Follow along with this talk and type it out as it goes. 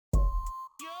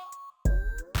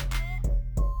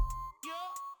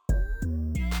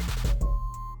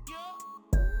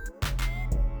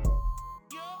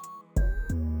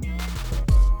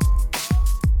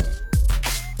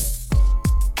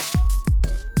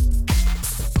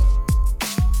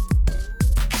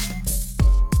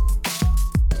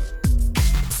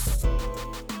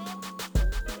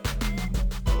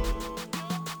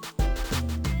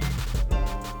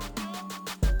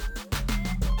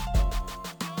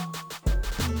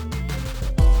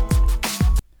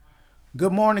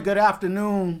Good morning, good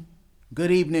afternoon, good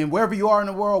evening, wherever you are in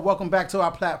the world. Welcome back to our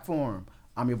platform.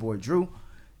 I'm your boy Drew.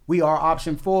 We are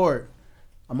Option Forward.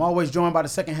 I'm always joined by the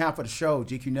second half of the show.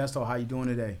 GQ Nesto, how you doing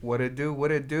today? What it do? What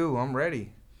it do? I'm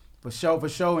ready. For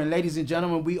sure. And ladies and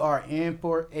gentlemen, we are in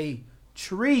for a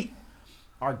treat.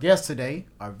 Our guest today,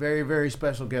 our very, very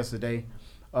special guest today,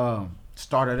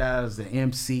 started out as the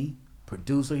MC,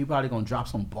 producer. He probably going to drop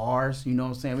some bars, you know what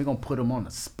I'm saying? We're going to put him on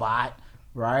the spot,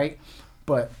 right?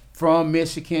 But from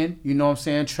Michigan, you know what I'm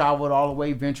saying, traveled all the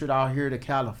way, ventured out here to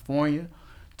California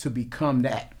to become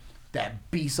that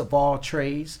beast of all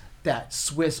trades, that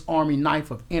Swiss Army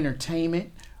knife of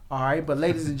entertainment. All right, but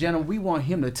ladies and gentlemen, we want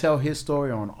him to tell his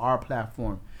story on our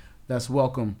platform. Let's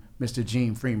welcome Mr.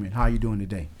 Gene Freeman. How you doing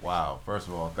today? Wow. First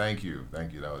of all, thank you.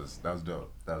 That was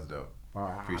dope. All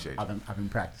right, Appreciate I've been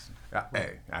practicing.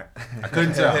 I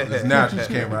couldn't tell. This natural just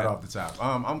came right off the top.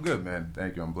 I'm good, man.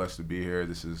 Thank you. I'm blessed to be here.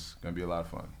 This is gonna be a lot of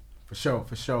fun. For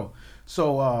sure.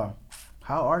 So,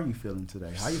 how are you feeling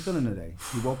today? How you feeling today?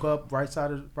 You woke up right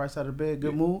side of the bed,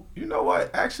 good mood? You know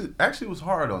what? Actually, it was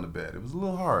hard on the bed. It was a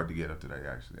little hard to get up today,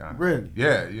 actually. Honestly. Really?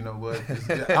 Yeah. You know what?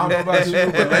 I don't know about you,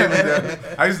 but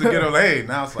lately, I used to get up late.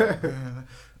 Now it's like,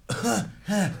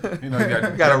 you know,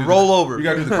 you got to roll over. You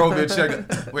got to do the COVID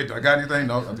check. Wait, do I got anything?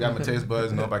 No, I got my taste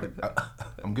buds. No,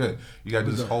 I'm good. You got to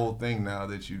do this whole thing now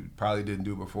that you probably didn't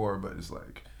do before, but it's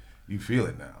like you feel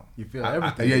it now. You feel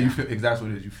everything. Yeah, you feel exactly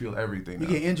what it is. You feel everything. You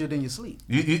get injured in your sleep.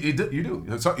 You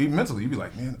do. So, mentally, you be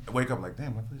like, man, wake up like,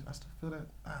 damn, I still feel that.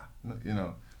 You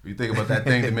know, you think about that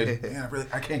thing that made, man,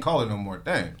 I can't call it no more.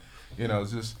 Dang, you know,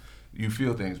 it's just you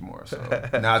feel things more. So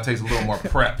now it takes a little more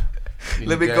prep.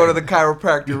 Let me go to the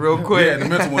chiropractor real quick. Yeah, the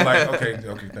mental one, like, okay,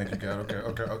 thank you, God.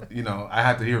 Okay. You know, I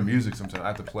have to hear music sometimes. I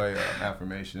have to play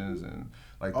affirmations and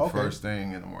like the first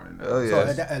thing in the morning. Oh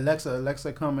yeah. So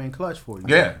Alexa come in clutch for you.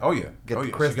 Yeah. Oh yeah. Get the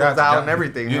yeah. crystals out and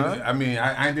everything. Huh? I mean,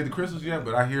 I ain't did the crystals yet,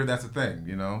 but I hear that's a thing.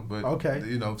 You know. But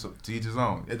you know, so to each his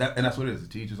own. And that's what it is.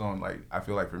 To each his own. Like I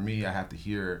feel like for me, I have to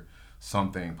hear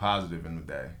something positive in the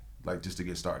day, like just to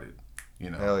get started.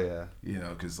 You know. Hell yeah. You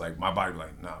know, because like my body be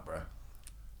like, nah, bro.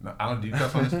 No, I don't. Do you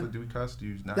cuss on this? Do we cuss? Do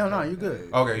you not? No, you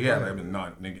good. Okay, yeah. Like,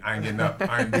 no, nigga, I ain't getting up.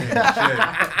 I ain't doing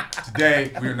shit.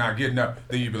 Today we're not getting up.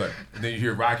 Then you be like, then you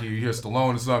hear Rocky, you hear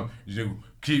Stallone or something. You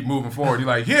keep moving forward. You're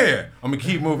like, yeah, I'm gonna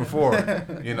keep moving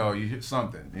forward. You know, you hear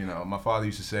something. You know, my father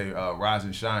used to say, "Rise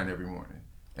and shine" every morning,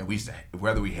 and we used to,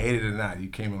 whether we hated it or not, he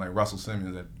came in like Russell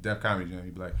Simmons at Def Comedy Jam.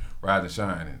 He'd be like, "Rise and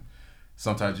shine," and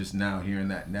sometimes just now hearing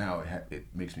that now, it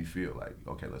makes me feel like,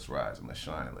 okay, let's rise and let's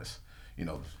shine and let's, you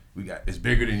know. It's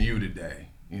bigger than you today,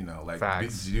 you know. Like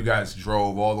Facts. You guys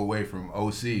drove all the way from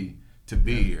OC to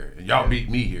be here, and y'all beat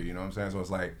me here. You know what I'm saying? So it's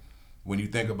like when you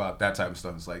think about that type of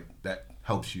stuff, it's like that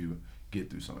helps you get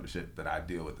through some of the shit that I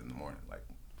deal with in the morning. Like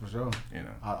for sure, you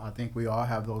know. I think we all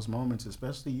have those moments,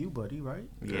 especially you, buddy. Right?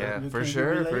 Yeah, you for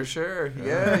sure.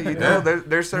 Yeah, you Yeah. know,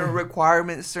 there's certain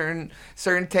requirements,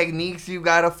 certain techniques you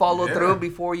gotta follow through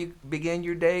before you begin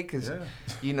your day, cause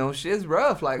you know shit's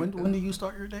rough. Like when do you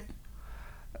start your day?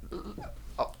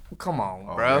 Oh, come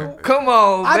on, bro. man. Come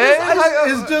on, man.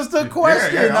 It's just a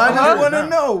question. Yeah, I just want to yeah.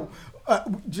 know.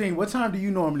 Gene, what time do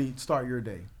you normally start your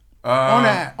day?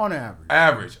 On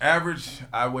average. Average.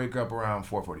 I wake up around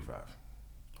 4:45.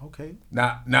 Okay.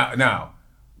 Now,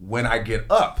 when I get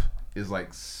up is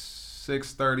like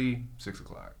 6:30, 6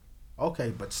 o'clock.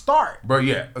 Okay, but start. But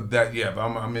yeah, If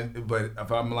I'm in, but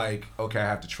if I'm like, okay, I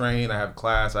have to train, I have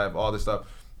class, I have all this stuff.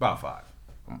 About 5,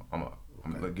 I'm up.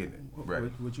 I'm getting it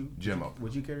ready. Would you gym up?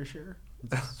 Would you care to share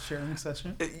sharing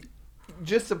session?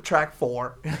 Just subtract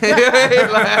 4.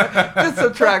 Just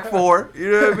subtract 4.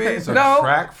 You know what I mean?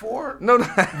 Subtract 4? No.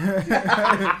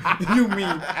 You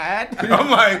mean add? I'm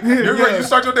like, you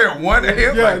start your day at 1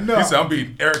 a.m. Yeah, like, no. You said I'm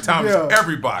beating Eric Thomas,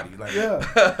 everybody. Like,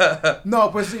 No,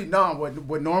 but see,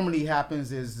 what normally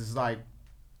happens is like,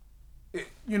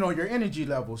 you know, your energy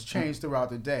levels change throughout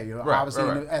the day. You know,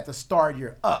 obviously, at the start,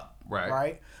 you're up.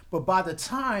 Right. But by the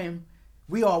time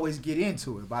we always get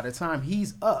into it, by the time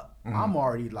he's up, I'm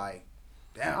already like,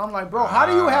 damn. I'm like, bro, how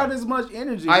do you have this much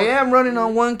energy? I am running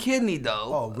on one kidney though.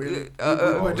 Oh, really?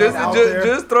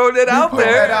 Just throw that out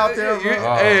there. That out there,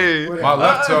 bro. Hey, my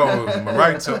left toe, my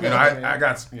right toe. You know, I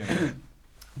got. You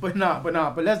know.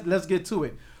 But let's get to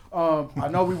it. I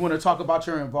know we want to talk about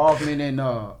your involvement in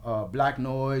Black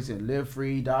Noise and Live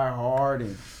Free, Die Hard,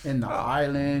 and in the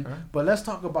island. But let's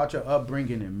talk about your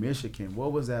upbringing in Michigan.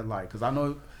 What was that like? Because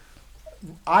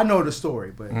I know the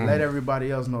story, but let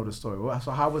everybody else know the story.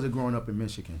 So how was it growing up in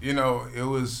Michigan? You know, it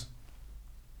was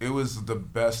the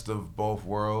best of both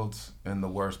worlds and the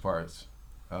worst parts.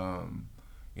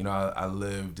 You know, I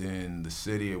lived in the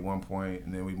city at one point,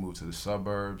 and then we moved to the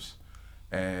suburbs.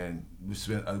 and we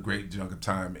spent a great chunk of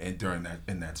time in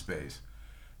that space.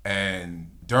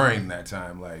 And during that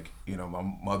time, like, you know, my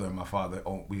mother and my father,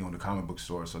 we owned a comic book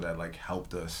store, so that like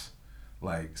helped us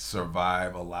like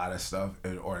survive a lot of stuff,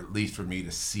 or at least for me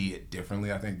to see it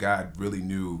differently. I think God really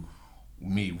knew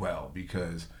me well,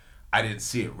 because I didn't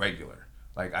see it regular.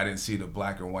 Like, I didn't see the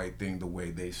black and white thing the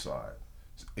way they saw it.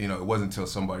 You know, it wasn't until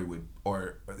somebody would,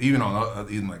 or even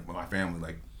like my family,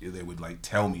 like they would like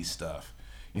tell me stuff.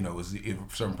 You know, it was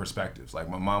certain perspectives. Like,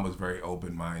 my mom was very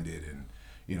open-minded, and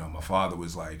you know, my father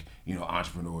was like, you know,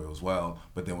 entrepreneurial as well.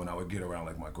 But then when I would get around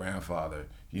like my grandfather,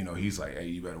 you know, he's like, hey,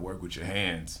 you better work with your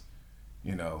hands.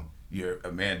 You know,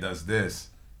 a man does this.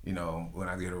 You know, when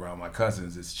I get around my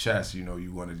cousins, it's chess. You know,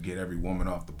 you want to get every woman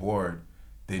off the board.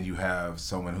 Then you have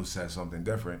someone who says something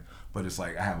different. But it's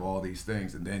like, I have all these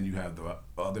things. And then you have the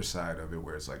other side of it,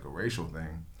 where it's like a racial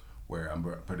thing, where I'm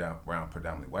around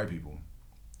predominantly white people.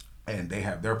 And they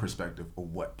have their perspective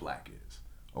of what black is,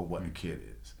 or what a kid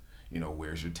is. You know,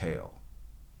 where's your tail?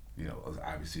 You know,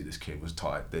 obviously this kid was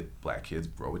taught that black kids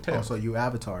grow a tail. Oh, so you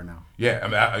Avatar now? Yeah, I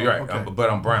mean, you're right. Okay. But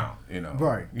I'm brown. You know.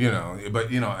 Right. You know,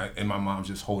 but you know, and my mom's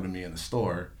just holding me in the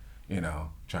store. You know,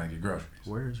 trying to get groceries.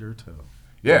 Where's your tail?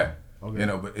 Yeah. Okay. You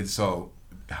know, but it's so.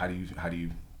 How do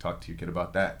you talk to your kid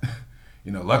about that?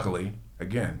 You know, luckily,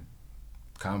 again,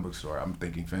 comic book store. I'm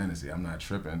thinking fantasy. I'm not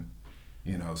tripping.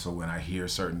 You know, so when I hear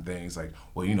certain things like,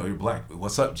 well, you know, you're black.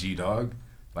 What's up, G-Dog?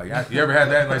 Like, you ever had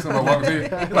that? Like, somebody walking in,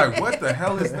 you're like, what the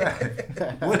hell is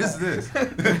that? What is this?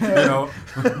 You know?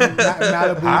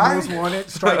 Malibu Most Wanted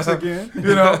strikes again.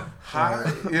 You know? Hi.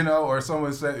 You know, or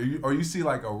someone said, or you see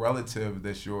like a relative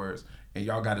that's yours, and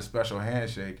y'all got a special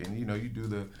handshake, and, you know, you do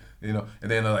the, you know,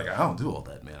 and then they're like, I don't do all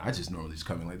that, man. I just normally just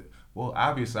come in like that. Well,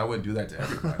 obviously, I wouldn't do that to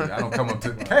everybody. I don't come up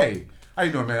to, hey, how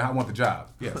you doing, man? I want the job.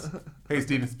 Yes. Hey,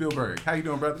 Steven Spielberg. How you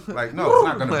doing, brother? Like, no, it's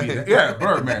not going to be that. Yeah,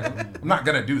 Birdman. I'm not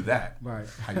going to do that. Right.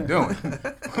 How you doing?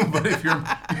 But if you're,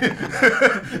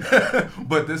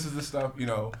 but this is the stuff, you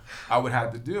know, I would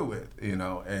have to deal with, you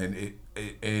know, and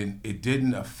it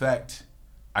didn't affect.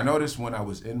 I noticed when I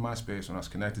was in my space, when I was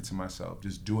connected to myself,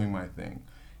 just doing my thing,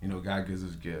 you know, God gives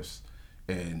us gifts,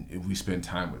 and if we spend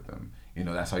time with them, you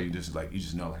know, that's how you just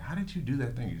know, like, how did you do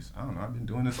that thing? You just, I don't know, I've been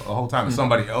doing this the whole time. And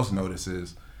somebody else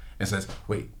notices and says,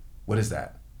 wait, what is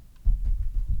that?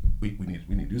 We need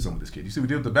to do something with this kid. You see what we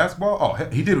did with the basketball? Oh,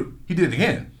 he did it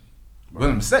again. It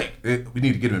wasn't a mistake. We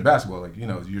need to get him in basketball. Like, you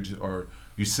know,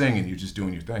 you sing and you're just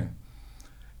doing your thing.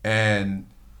 And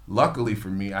luckily for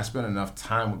me, I spent enough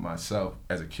time with myself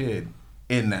as a kid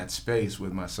in that space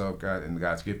with myself, God, and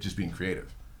God's gift, just being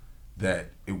creative, that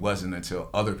it wasn't until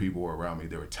other people were around me,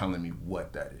 they were telling me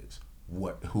what that is,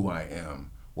 who I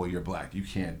am. Well, you're black, you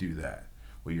can't do that.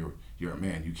 Well, you're a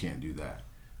man, you can't do that.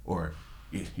 Or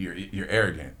you're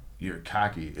arrogant, you're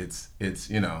cocky. It's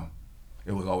you know,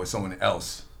 it was always someone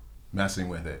else messing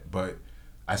with it. But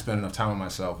I spent enough time with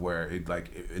myself where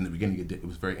in the beginning it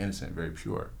was very innocent, very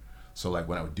pure. So like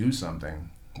when I would do something,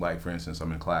 like for instance,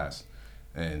 I'm in class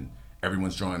and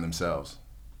everyone's drawing themselves,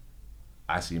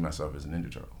 I see myself as a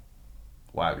Ninja Turtle.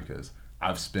 Why? Because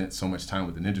I've spent so much time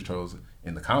with the Ninja Turtles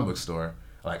in the comic book store.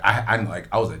 Like I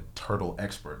was a turtle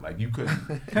expert. Like you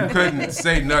couldn't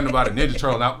say nothing about a Ninja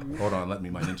Turtle. Now hold on, let me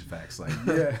my ninja facts. Like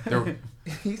Yeah.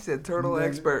 He said turtle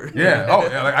expert. Yeah. Oh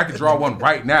yeah. Like I could draw one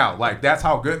right now. Like that's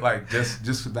how good. Like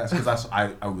just that's because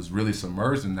I was really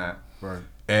submerged in that. Right.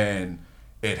 And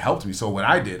it helped me. So what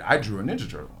I did, I drew a Ninja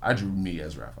Turtle. I drew me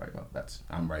as Raphael.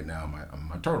 I'm right now in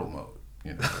my turtle mode.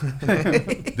 You know.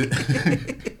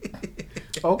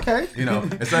 Okay. You know,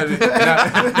 instead of it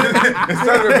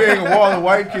being a wall of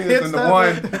white kids and the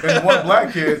one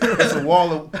black kid, it's a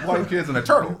wall of white kids and a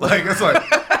turtle. Like it's like,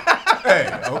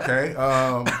 hey, okay,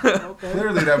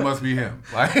 clearly that must be him.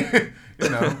 Like, you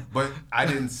know, but I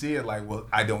didn't see it like, well,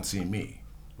 I don't see me.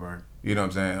 Right. You know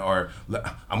what I'm saying? Or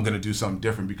I'm gonna do something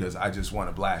different because I just want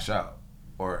to blast out,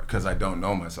 or because I don't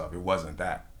know myself. It wasn't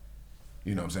that.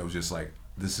 You know what I'm saying? It was just like,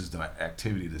 this is my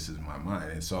activity, this is my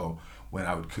mind. And so when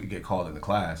I would get called into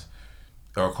class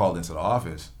or called into the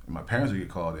office, and my parents would get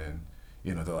called in,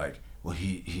 you know, they're like, well,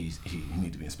 he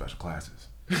need to be in special classes.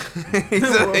 He's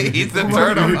a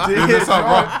turtle. There's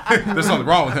something wrong. There's something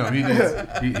wrong with him. He thinks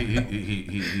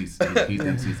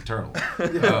he's a turtle.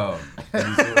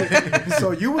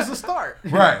 So you was the start.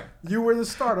 Right. You were the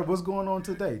start of what's going on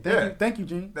today. Thank you,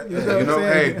 Gene. You know,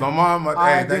 hey, my mom.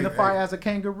 I identify as a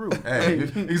kangaroo. Hey,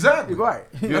 exactly. Right.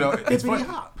 You know, it's funny.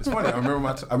 It's funny. I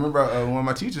remember one of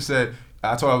my teachers said,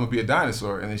 I told her I was gonna be a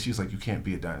dinosaur, and then she was like, "You can't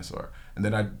be a dinosaur." And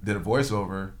then I did a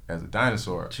voiceover as a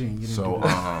dinosaur. Gene, you didn't so do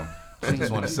that. I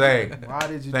just want to say Why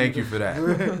did you thank do you for that.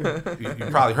 You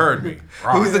probably heard me.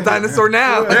 Who's the dinosaur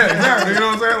now? Yeah, exactly. You know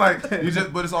what I'm saying? Like you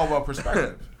just, but it's all about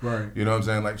perspective. Right. You know what I'm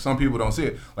saying? Like some people don't see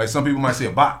it. Like some people might see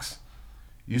a box.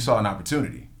 You saw an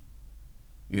opportunity.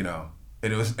 You know,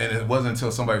 and it wasn't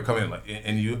until somebody come in like,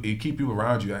 and you keep people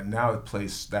around you. And now a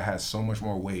place that has so much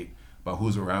more weight about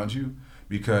who's around you,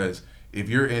 because if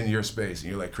you're in your space and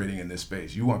you're like creating in this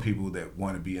space, you want people that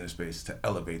want to be in a space to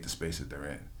elevate the space that they're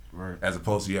in. Right. As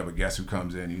opposed to you have a guest who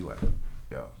comes in and you like,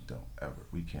 yo,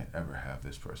 we can't ever have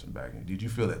this person back in. Did you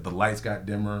feel that the lights got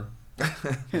dimmer?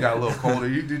 It got a little colder.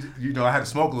 You know, I had to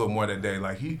smoke a little more that day.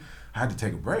 Like I had to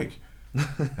take a break.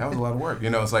 That was a lot of work. You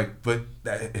know, it's like, but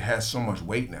that it has so much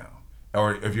weight now.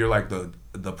 Or if you're like a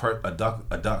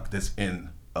duck that's in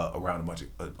around a bunch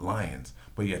of lions,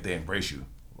 but yet they embrace you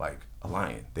like a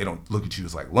lion. They don't look at you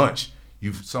as like lunch.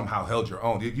 You've somehow held your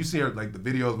own. You see like the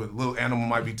videos where the little animal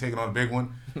might be taking on a big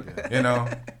one. You know,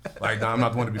 like nah, I'm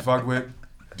not the one to be fucked with.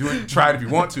 Do it. Try it if you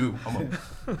want to.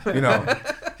 You know,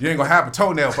 you ain't gonna have a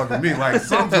toenail fucking with me. Like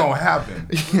something's gonna happen.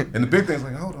 And the big thing's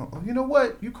like, hold on. Oh, you know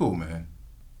what? You cool, man.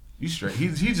 You straight.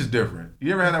 He's just different.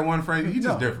 You ever had that one friend? He's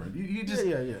just different. You just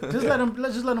yeah. Just let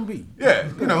him be. Yeah,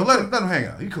 you know, let him hang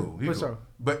out. He cool. He cool. Sure.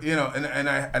 But you know, and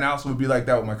I also would be like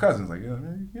that with my cousins. Like,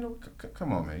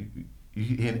 come on, man.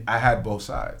 I had both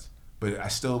sides, but I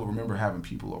still remember having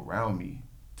people around me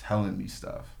telling me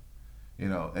stuff, you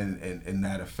know, and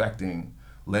that affecting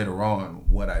later on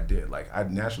what I did. Like I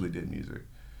naturally did music,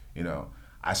 you know.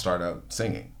 I started out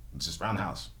singing just around the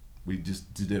house. We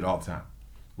just did it all the time.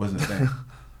 Wasn't a thing.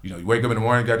 You know, you wake up in the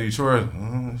morning, got to do your chores,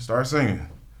 start singing.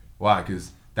 Why?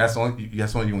 Because that's the only you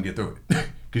gonna get through it.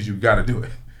 Because you got to do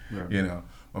it. Yeah. You know,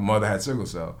 my mother had sickle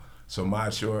cell, so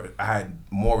I had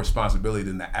more responsibility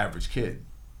than the average kid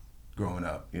growing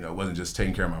up. You know, it wasn't just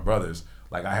taking care of my brothers.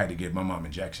 Like I had to give my mom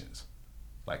injections.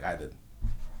 Like I did.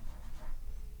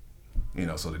 You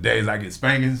know, so the days I get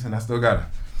spankings and I still got to.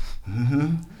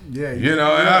 Yeah. You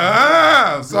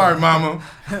know, sorry, mama.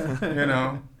 You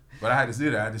know, but I had to see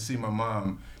that. I had to see my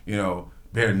mom, you know,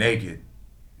 bare naked,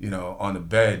 you know, on the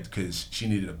bed because she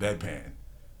needed a bedpan.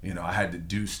 You know, I had to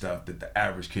do stuff that the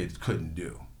average kid couldn't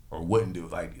do or wouldn't do.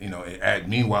 Like, you know,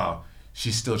 meanwhile,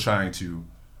 she's still trying to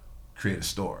create a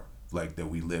store like that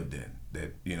we lived in,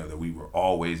 that, you know, that we were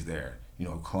always there, you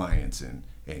know, clients and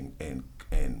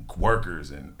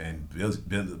workers and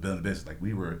building the business. Like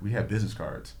we had business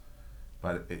cards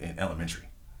in elementary.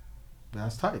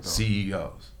 That's tight though.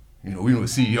 CEOs. You know, we knew what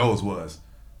CEOs was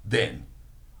then.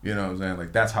 You know what I'm saying?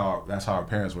 Like that's how our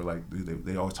parents were. Like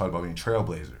they always talked about being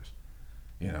trailblazers.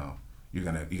 You know, you're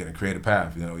gonna create a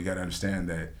path. You know, you gotta understand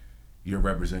that you're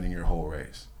representing your whole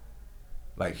race.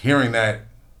 Like hearing that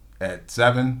at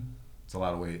 7, it's a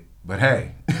lot of weight. But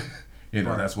hey, you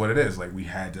know, that's what it is. Like we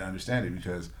had to understand it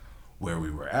because where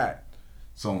we were at,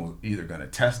 someone was either gonna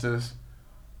test us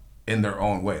in their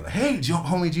own way. Like, hey,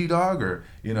 homie G-Dog, or,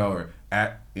 you know,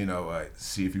 or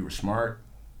see if you were smart.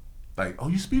 Like, oh,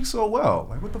 you speak so well.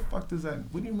 Like, what the fuck does that,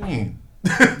 what do you mean?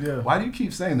 Yeah. Why do you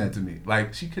keep saying that to me?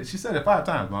 Like, she said it 5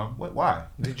 times, Mom. Why?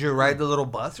 Did you ride the little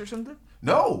bus or something?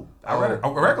 No, I read a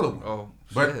regular one. Oh,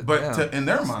 but in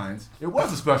their minds, it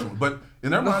was a special one. But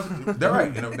in their minds, they're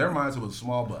right. In their minds, it was a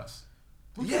small bus.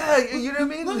 Yeah, you know what I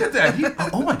mean? Look at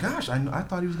that. Oh my gosh, I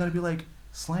thought he was gonna be like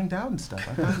slanged out and stuff.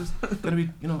 I thought he was gonna be,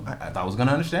 you know, I thought I was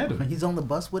gonna understand him. He's on the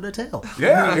bus with a tail.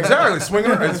 Yeah, exactly.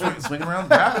 Swinging around,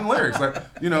 rapping lyrics. Like,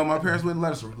 you know, my parents wouldn't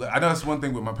let us. I know that's one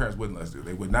thing what my parents wouldn't let us do.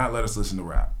 They would not let us listen to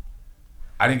rap.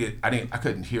 I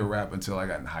couldn't hear rap until I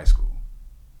got in high school.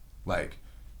 Like,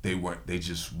 they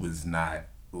just was not.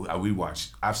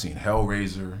 I've seen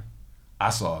Hellraiser. I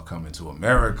saw Coming to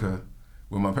America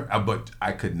with my parents, but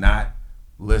I could not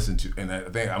listen to. And I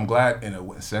think I'm glad in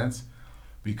a sense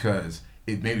because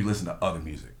it made me listen to other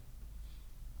music.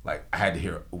 Like I had to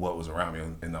hear what was around me,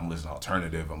 and I'm listening to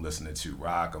alternative. I'm listening to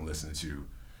rock. I'm listening to,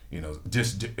 you know,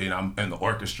 I'm in the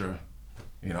orchestra.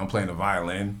 You know, I'm playing the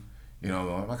violin. You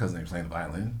know, my cousin ain't playing the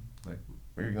violin. Like,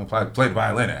 where are you gonna play the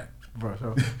violin at? Bro,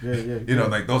 so, yeah. You know,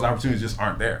 like those opportunities just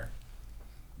aren't there.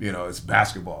 You know, it's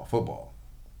basketball, football,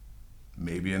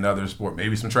 maybe another sport,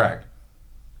 maybe some track.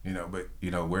 You know, but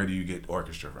you know, where do you get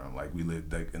orchestra from? Like we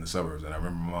lived like in the suburbs, and I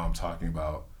remember my mom talking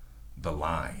about the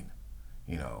line.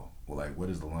 You know, well, like what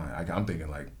is the line? I'm thinking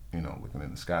like, you know, looking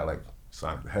in the sky like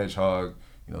Sonic the Hedgehog.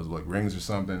 You know, it's like rings or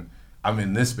something. I'm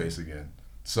in this space again.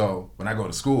 So when I go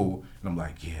to school and I'm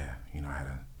like, yeah, you know,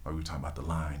 we were talking about the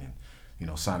line, and you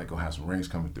know, Sonic gonna have some rings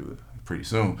coming through pretty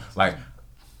soon. Like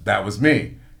that was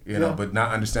me. You know, but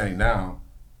not understanding now.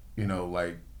 You know,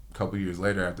 like a couple years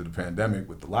later after the pandemic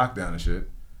with the lockdown and shit.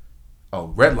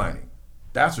 Oh, redlining.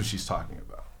 That's what she's talking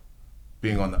about.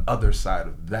 Being on the other side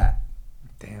of that.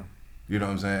 Damn. You know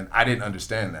what I'm saying? I didn't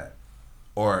understand that,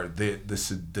 or the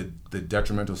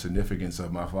detrimental significance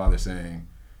of my father saying,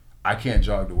 "I can't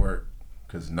jog to work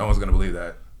because no one's gonna believe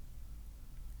that.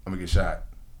 I'm gonna get shot."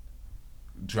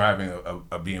 Driving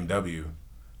a BMW,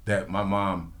 that my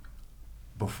mom,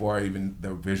 before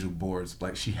the visual boards,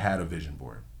 like she had a vision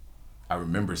board. I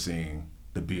remember seeing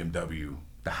the BMW,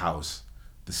 the house,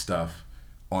 the stuff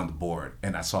on the board,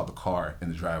 and I saw the car in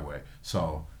the driveway.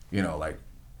 So, like,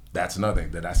 that's another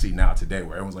thing that I see now today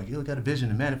where everyone's like, you got a vision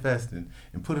to manifest and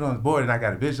put it on the board, and I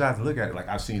got a vision to look at it. Like,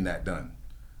 I've seen that done.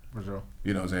 For sure.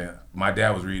 You know what I'm saying? My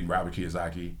dad was reading Robert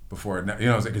Kiyosaki before, you know what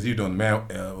I'm saying? Because he was doing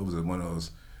what was it, one of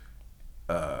those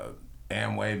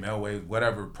Amway, Melway,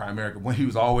 whatever, Primerica, when he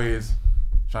was always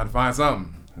trying to find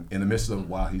something in the midst of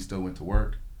while he still went to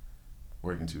work,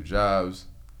 working 2 jobs,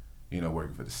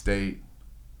 working for the state,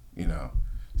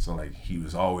 So, like, he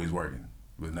was always working.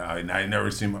 But now I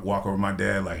never seen him walk over my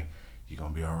dad like, you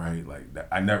gonna be all right? Like, that,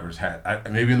 I never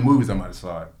had, maybe in the movies I might have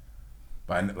saw it.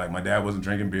 But, like, my dad wasn't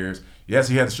drinking beers. Yes,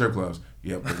 he had the strip clubs.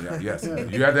 Yep, yes.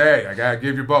 You have to, hey, I gotta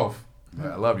give you both.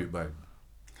 I love you, but,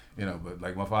 but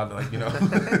like my father, like, he was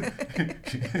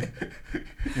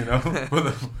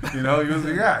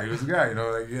the guy. He was the guy,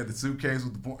 like, he had the suitcase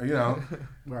with the,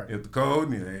 right. He had the code,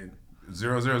 and he had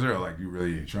 000, like, you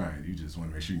really ain't trying. You just want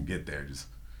to make sure you can get there. Just,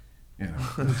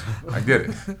 I get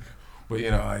it.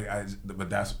 But, but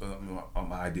that's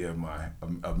my idea of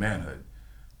manhood,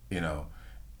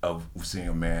 of seeing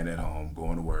a man at home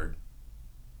going to work,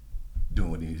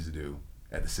 doing what he needs to do.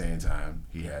 At the same time,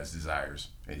 he has desires,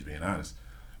 and he's being honest.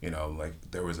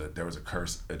 Like, there was a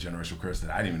curse, a generational curse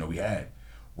that I didn't even know we had,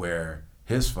 where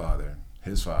his father,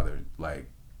 like,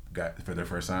 got, for their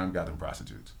first time, got them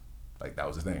prostitutes. Like, that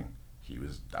was the thing.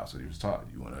 That's what he was taught.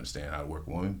 You want to understand how to work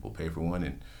a woman, we'll pay for one,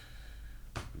 and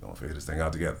we're gonna figure this thing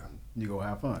out together. You go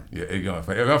have fun. Yeah, you're gonna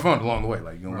have fun along the way.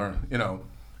 Like, you're gonna learn,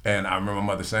 And I remember my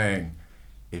mother saying,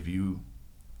 if you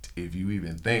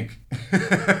even think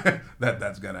that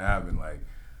that's gonna happen, like,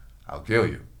 I'll kill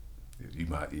you.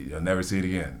 You'll never see it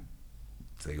again.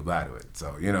 Say goodbye to it.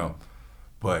 So,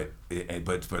 but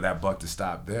for that buck to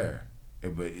stop there,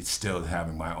 but it's still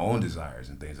having my own desires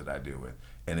and things that I deal with,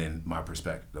 and then my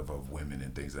perspective of women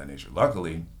and things of that nature.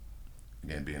 Luckily,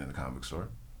 again, being in the comic book store,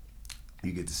 I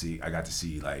got to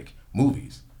see like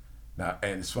movies. Now,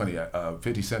 and it's funny,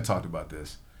 50 Cent talked about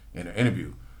this in an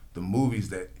interview. The movies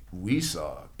that we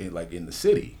saw in the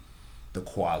city, the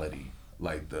quality,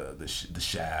 like the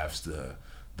Shafts, the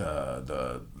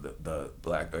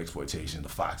black exploitation, the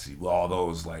Foxy, all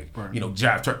those, like, right.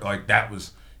 Like, that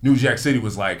was, New Jack City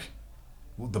was like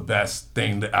the best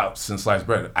thing out since sliced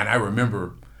bread. And I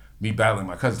remember me battling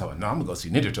my cousin, talking, no, I'm gonna go see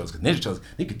Ninja Turtles, because Ninja Turtles,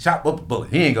 he can chop up a bullet.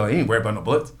 He ain't worried about no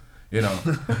bullets,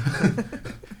 But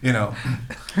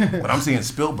I'm seeing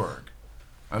Spielberg,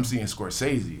 I'm seeing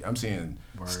Scorsese, I'm seeing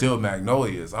Steel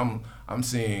Magnolias, I'm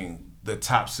seeing the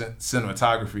top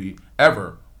cinematography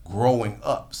ever growing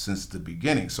up since the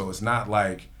beginning. So it's not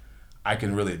like I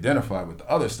can really identify with the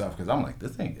other stuff, because I'm like,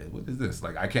 this ain't it. What is this?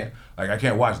 Like, I can't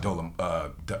watch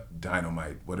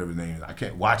Dynamite, whatever the name is. I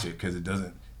can't watch it because it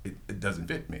doesn't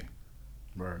fit me.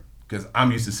 Right. Because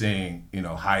I'm used to seeing,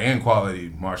 high-end quality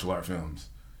martial art films,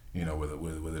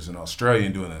 where there's an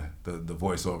Australian doing the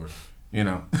voiceover,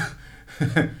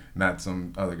 not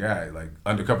some other guy. Like,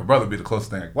 Undercover Brother would be the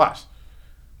closest thing I watched,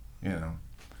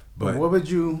 But what would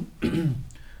you?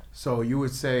 So you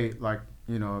would say, like,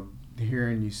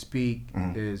 hearing you speak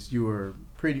is you were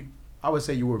I would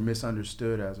say you were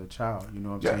misunderstood as a child. You know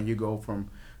what I'm saying? You go from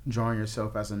drawing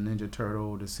yourself as a Ninja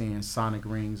Turtle to seeing sonic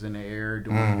rings in the air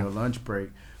during your lunch break.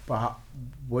 But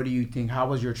what do you think, how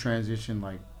was your transition,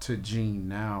 like, to Gene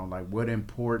now? Like, what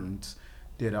importance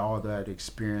did all that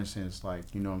experiences, like,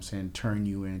 turn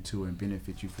you into and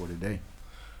benefit you for today?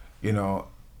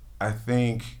 I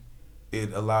think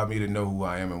it allowed me to know who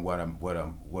I am and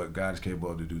what God is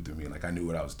capable to do through me. Like, I knew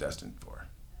what I was destined for.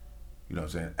 You know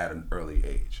what I'm saying? At an early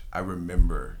age. I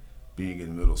remember being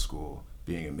in middle school,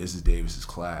 being in Mrs. Davis's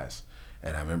class,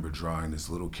 and I remember drawing this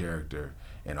little character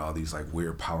and all these, like,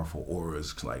 weird, powerful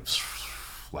auras,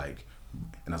 like,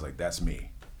 and I was like, that's me.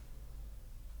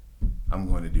 I'm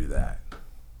going to do that.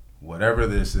 Whatever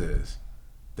this is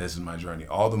my journey.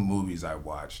 All the movies I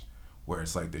watched where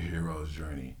it's like the hero's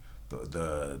journey,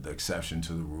 the exception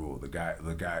to the rule, the guy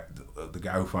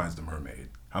who finds the mermaid.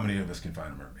 How many of us can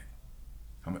find a mermaid?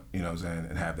 You know what I'm saying?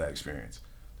 And have that experience.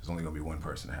 There's only gonna be one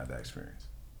person to have that experience.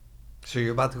 So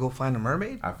you're about to go find a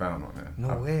mermaid? I found one, man.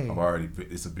 No way.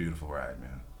 It's a beautiful ride,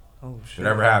 man. Oh shit.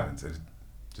 Whatever happens,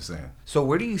 just saying. So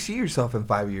where do you see yourself in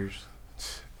 5 years?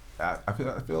 I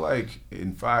feel like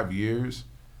in 5 years,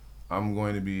 I'm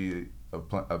going to be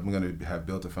I'm gonna have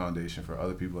built a foundation for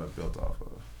other people I've built off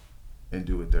of, and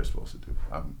do what they're supposed to do.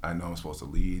 I know I'm supposed to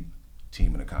lead,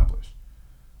 team, and accomplish.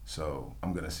 So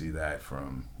I'm gonna see that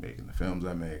from making the films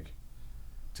I make,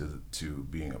 to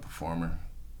being a performer.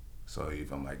 So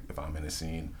if I'm in a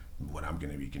scene, what I'm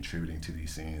gonna be contributing to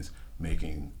these scenes,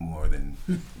 making more than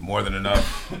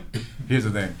enough. Here's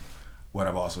the thing, what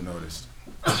I've also noticed,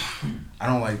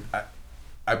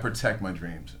 I protect my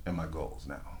dreams and my goals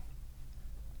now,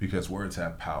 because words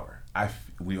have power.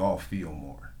 We all feel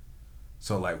more.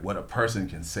 So like what a person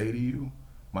can say to you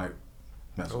might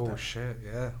mess with that. Oh shit,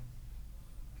 yeah.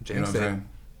 James, you know what I'm saying?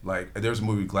 Like there's a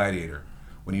movie Gladiator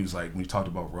when he talked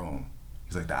about Rome,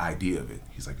 he's like, the idea of it,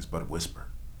 he's like, it's but a whisper.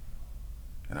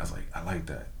 And I was like, I like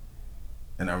that.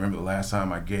 And I remember the last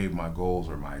time I gave my goals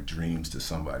or my dreams to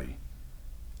somebody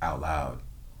out loud,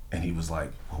 and he was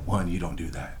like, well, one, you don't do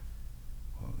that.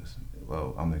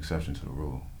 Well, I'm the exception to the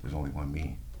rule. There's only one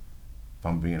me. If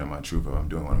I'm being in my truth, if I'm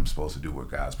doing what I'm supposed to do, what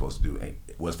God's supposed to do,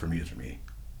 what's for me is for me.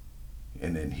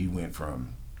 And then he went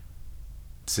from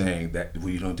saying that, well,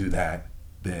 you don't do that,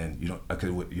 then you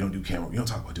don't do camera, you don't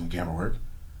talk about doing camera work.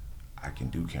 I can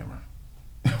do camera.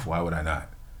 Why would I not?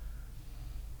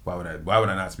 Why would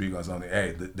I not speak on something,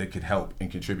 hey, that could help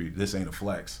and contribute? This ain't a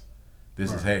flex.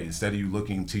 This is, hey, instead of you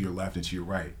looking to your left and to your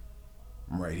right,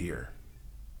 I'm right here.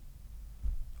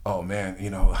 Oh man,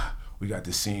 we got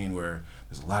this scene where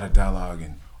there's a lot of dialogue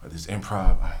or this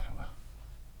improv,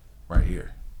 right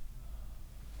here.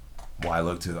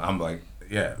 Well, I'm like,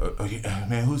 yeah,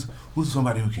 man, who's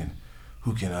somebody who can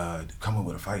come up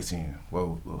with a fight scene?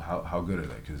 Well, how good are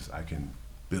they? Because I can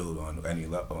build on any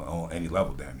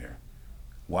level down there.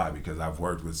 Why? Because I've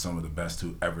worked with some of the best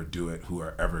who ever do it, who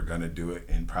are ever gonna do it,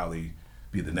 and probably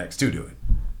be the next to do it.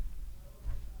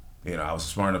 I was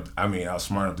smart enough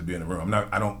to be in the room.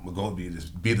 I don't go be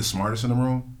the smartest in the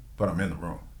room, but I'm in the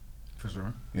room. For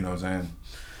sure. You know what I'm saying?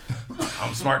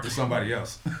 I'm smart to somebody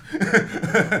else.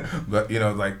 But,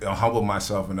 I'll humble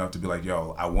myself enough to be like,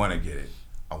 yo, I want to get it.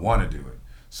 I want to do it.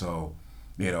 So,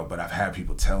 but I've had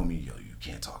people tell me, yo, you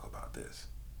can't talk about this.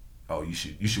 Oh, you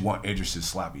should want interested,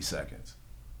 sloppy seconds.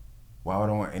 Why would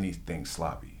I want anything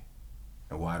sloppy?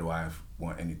 And why do I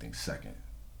want anything second?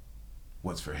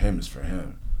 What's for him is for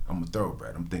him. I'm a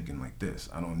thoroughbred. I'm thinking like this.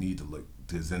 I don't need to look,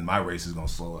 because then my race is going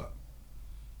to slow up.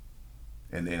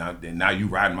 And then now you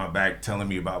riding my back telling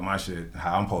me about my shit,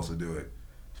 how I'm supposed to do it.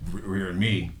 Rearing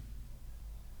me.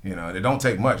 It don't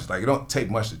take much. Like, it don't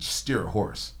take much to steer a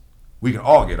horse. We can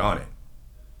all get on it.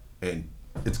 And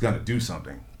it's going to do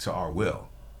something to our will.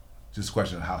 Just a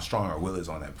question of how strong our will is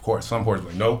on that. Of course, some horses are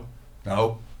like,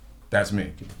 nope, that's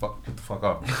me. Get the fuck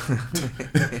off.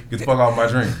 Get the fuck off my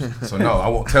dreams. So no, I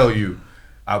won't tell you.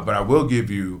 But I will give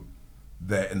you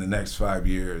that in the next 5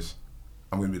 years,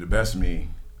 I'm going to be the best me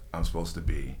I'm supposed to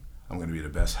be. I'm going to be the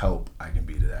best help I can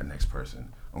be to that next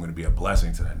person. I'm going to be a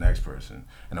blessing to that next person.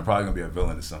 And I'm probably going to be a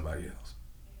villain to somebody else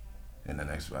in the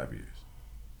next 5 years.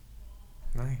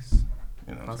 Nice.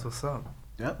 That's what's up.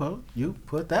 Yeah, well, you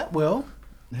put that well.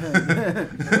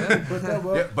 Yeah,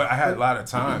 but I had a lot of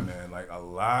time, man. Like, a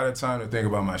lot of time to think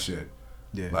about my shit.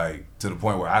 Yeah. Like, to the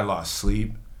point where I lost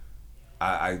sleep.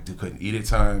 I couldn't eat at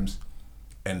times,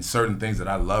 and certain things that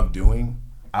I love doing,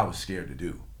 I was scared to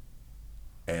do.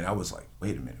 And I was like,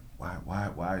 wait a minute,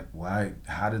 why,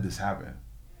 how did this happen?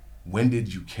 When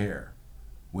did you care?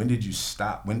 When did you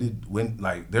stop?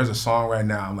 There's a song right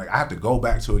now, I'm like, I have to go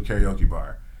back to a karaoke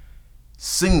bar,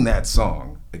 sing that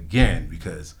song again,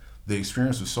 because the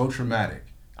experience was so traumatic.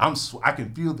 I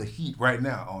can feel the heat right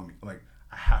now on me. Like,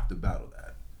 I have to battle that.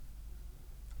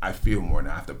 I feel more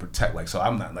now. I have to protect. So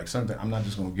I'm not I'm not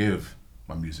just gonna give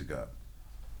my music up.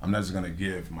 I'm not just gonna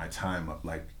give my time up.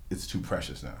 Like, it's too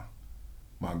precious now.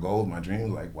 My goals, my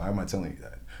dreams. Like, why am I telling you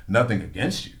that? Nothing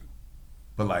against you,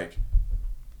 but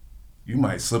you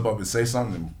might slip up and say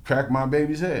something and crack my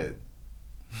baby's head.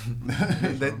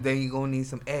 Then you gonna need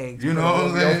some eggs. You know what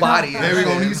I'm saying? Your body. Then we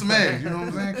gonna need some eggs. You know what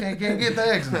I'm saying? Can't get the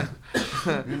eggs now.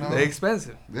 They're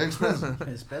expensive.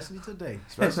 Especially today.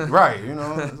 Right.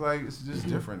 It's just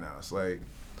different now. It's like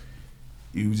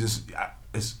you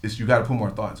got to put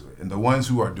more thought into it. And the ones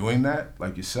who are doing that,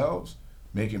 like yourselves,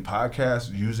 making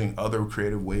podcasts, using other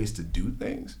creative ways to do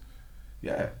things,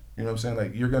 yeah, you know what I'm saying?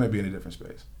 Like, you're gonna be in a different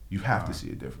space. You have to see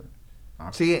it different.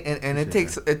 See, and it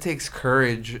takes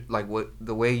courage, like what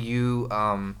the way you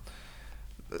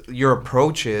your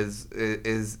approach is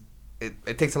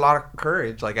it takes a lot of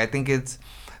courage. Like, I think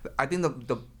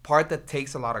the part that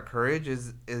takes a lot of courage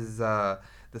is the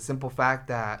simple fact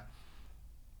that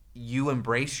you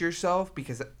embrace yourself,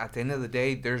 because at the end of the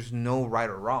day, there's no right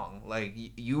or wrong. Like,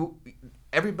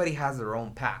 everybody has their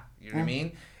own path. You know what I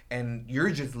mean? and you're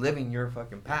just living your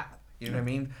fucking path. You know what I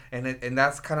mean? And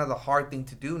that's kind of the hard thing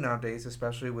to do nowadays,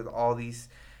 especially with all these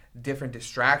different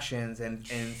distractions and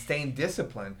staying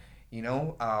disciplined. You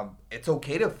know, it's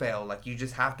okay to fail. Like, you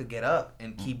just have to get up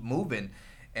and keep moving,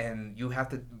 and you have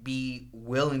to be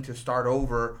willing to start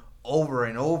over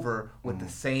and over with the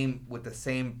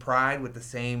same pride, with the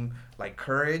same like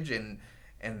courage, and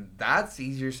that's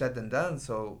easier said than done.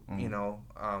 So you know,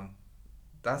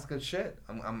 that's good shit.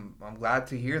 I'm glad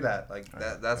to hear that. Like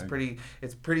that's pretty.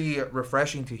 It's pretty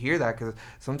refreshing to hear that, because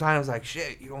sometimes like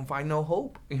shit, you don't find no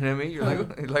hope. You know what I mean?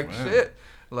 You're like shit.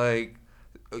 Like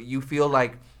you feel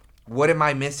like, what am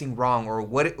I missing wrong, or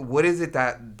what is it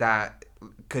that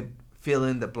could fill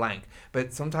in the blank?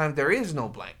 But sometimes there is no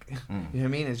blank. You know what I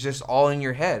mean? It's just all in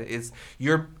your head. It's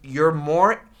you're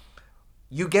more.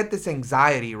 You get this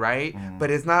anxiety, right?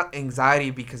 But it's not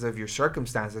anxiety because of your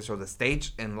circumstances or the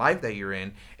stage in life that you're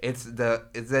in. It's the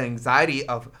anxiety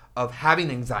of having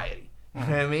anxiety. You know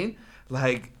what I mean?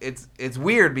 Like it's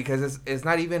weird, because it's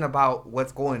not even about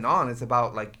what's going on. It's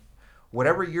about like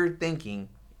whatever you're thinking,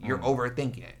 you're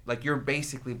overthinking it. Like you're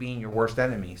basically being your worst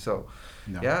enemy. So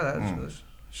that's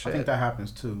shit. I think that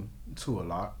happens to a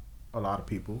lot of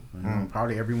people,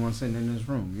 probably everyone sitting in this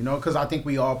room, you know, because I think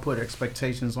we all put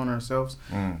expectations on ourselves,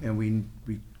 and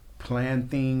we plan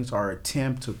things or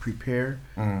attempt to prepare,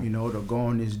 you know, to go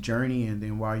on this journey, and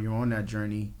then while you're on that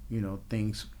journey, you know,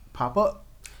 things pop up,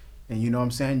 and you know what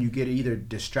I'm saying, you get either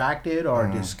distracted or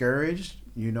discouraged,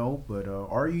 you know, but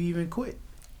or you even quit,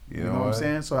 you know what I'm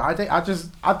saying. So I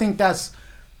think that's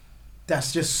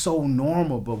just so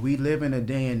normal, but we live in a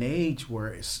day and age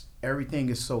where everything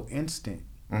is so instant.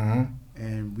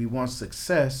 And we want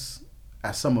success,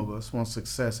 as some of us want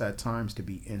success at times to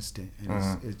be instant.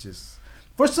 And it's just,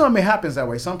 for some it happens that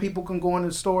way. Some people can go in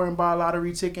the store and buy a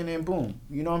lottery ticket and boom.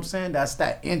 You know what I'm saying? That's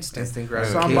that instant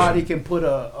gratification. Somebody can put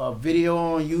a video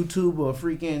on YouTube of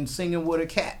freaking singing with a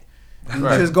cat. And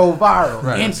just go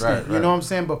viral. Instant. You know what I'm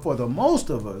saying? But for the most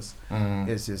of us,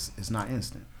 it's not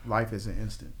instant. Life isn't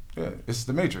instant. Yeah, it's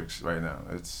the Matrix right now.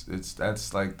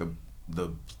 That's like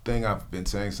the thing I've been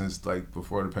saying since like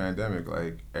before the pandemic.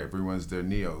 Like everyone's their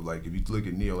Neo. Like if you look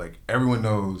at Neo, like everyone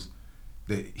knows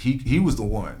that he was the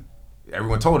one.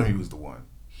 Everyone told him he was the one.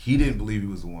 He didn't believe he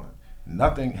was the one.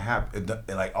 Nothing happened.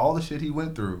 Like all the shit he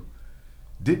went through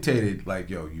dictated like,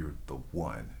 yo, you're the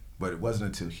one. But it wasn't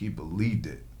until he believed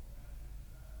it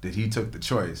that he took the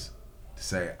choice to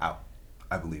say,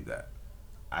 I believe that.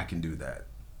 I can do that.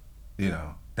 You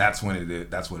know, that's when it is.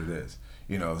 That's what it is.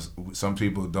 You know, some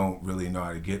people don't really know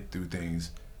how to get through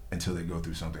things until they go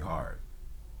through something hard.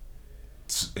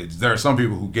 There are some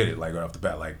people who get it like right off the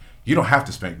bat. Like, you don't have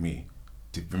to spank me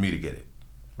for me to get it.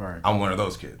 Right. I'm one of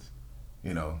those kids.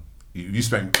 You know, you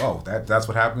spank. Oh, that's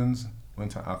what happens one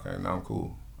time. Okay, now I'm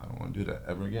cool. I don't want to do that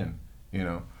ever again. You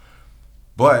know,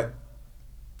 but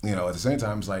you know, at the same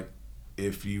time, it's like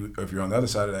if you're on the other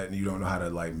side of that and you don't know how to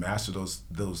like master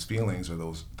those feelings or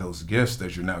those gifts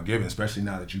that you're now given, especially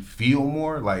now that you feel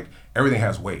more, like everything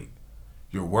has weight.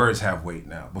 Your words have weight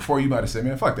now. Before you about to say,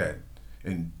 man, fuck that,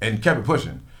 and kept it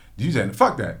pushing. You said,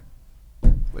 fuck that.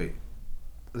 Wait,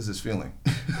 what is this feeling?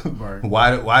 Right.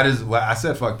 Why I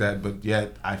said fuck that, but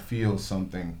yet I feel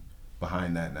something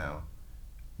behind that now.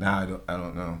 Now I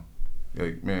don't know.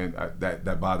 Like, man,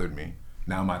 that bothered me.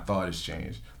 Now my thought has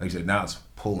changed. Like you said, now it's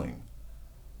pulling.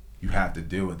 You have to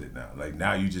deal with it now. Like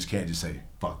now you just can't just say,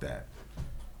 fuck that.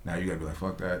 Now you gotta be like,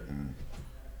 fuck that, and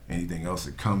anything else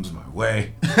that comes my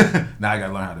way. Now I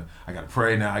gotta learn I gotta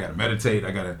pray now, I gotta meditate,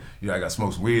 I gotta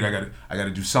smoke some weed, I gotta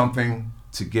do something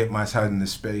to get myself in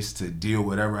this space to deal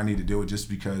whatever I need to deal with, just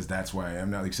because that's where I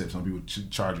am now. Except some people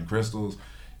charging crystals.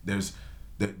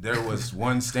 There was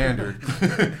one standard.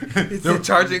 It's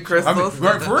charging crystals. I mean,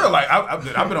 for real, like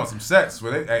I've been on some sets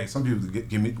where some people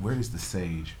give me, where is the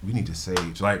sage? We need the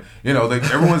sage. Like, you know, like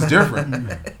everyone's different.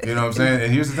 You know what I'm saying?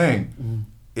 And here's the thing,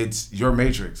 it's your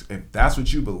matrix. If that's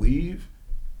what you believe,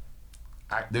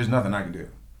 there's nothing I can do.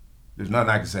 There's nothing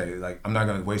I can say. Like, I'm not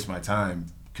gonna waste my time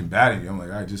combating you. I'm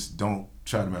like, I just don't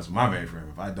try to mess with my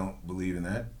mainframe. If I don't believe in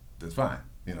that, that's fine.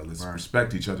 You know, let's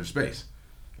respect each other's space.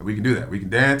 And we can do that. We can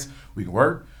dance, we can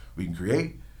work, we can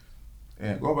create,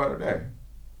 and go about our day.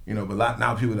 You know, but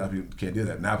now people can't do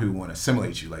that. Now people want to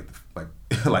assimilate you like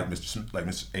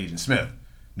Mr. Agent Smith.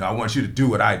 No, I want you to do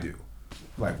what I do.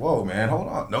 Like, whoa, man, hold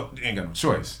on. Nope, you ain't got no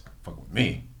choice. Fuck with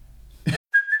me.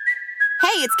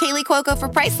 Hey, it's Kaylee Cuoco for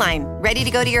Priceline. Ready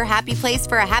to go to your happy place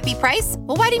for a happy price?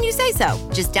 Well, why didn't you say so?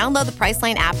 Just download the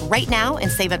Priceline app right now and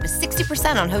save up to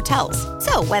 60% on hotels.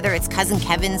 So whether it's Cousin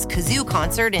Kevin's Kazoo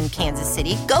Concert in Kansas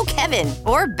City, go Kevin,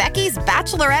 or Becky's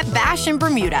Bachelorette Bash in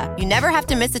Bermuda, you never have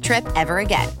to miss a trip ever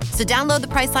again. So download the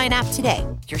Priceline app today.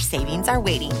 Your savings are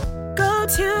waiting. Go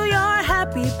to your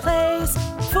happy place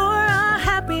for a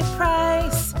happy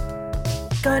price.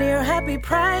 Go to your happy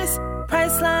price,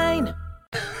 Priceline.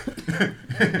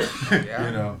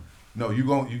 You know, no,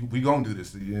 we gonna do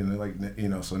this. You know, like, you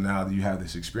know, so now that you have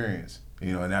this experience,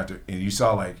 you know, and you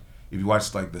saw, like, if you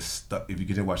watch like the stuff, if you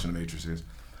continue watching The Matrices,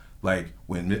 like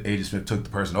when Agent Smith took the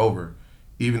person over,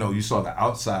 even though you saw the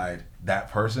outside, that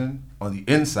person, on the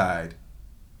inside,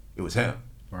 it was him.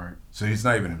 Right. So he's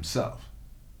not even himself.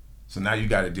 So now you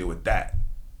got to deal with that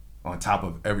on top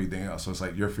of everything else. So it's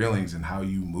like your feelings and how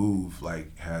you move,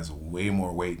 like, has way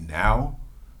more weight now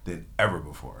than ever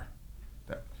before.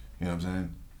 That, you know what I'm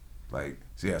saying? Like,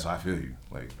 so yeah, so I feel you.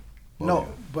 Like, No,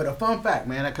 but a fun fact,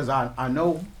 man, because I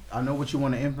know what you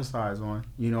want to emphasize on.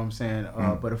 You know what I'm saying?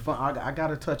 But I got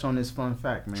to touch on this fun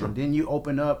fact, man. Sure. Then you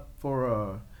open up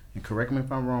for and correct me if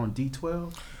I'm wrong,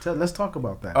 D12. Let's talk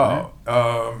about that.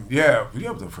 Man. Yeah, we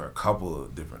opened up for a couple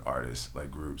of different artists, like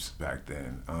groups back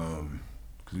then.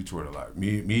 Cause we toured a lot.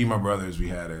 Me and my brothers, we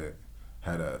had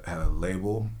a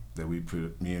label that we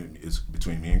put it's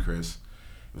between me and Chris.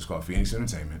 It was called Phoenix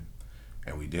Entertainment,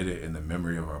 and we did it in the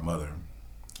memory of our mother,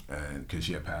 and because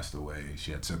she had passed away,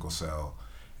 she had sickle cell,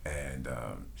 and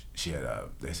she had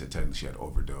they said technically she had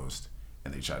overdosed,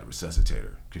 and they tried to resuscitate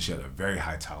her because she had a very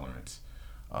high tolerance.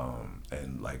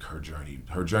 And like her journey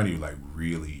like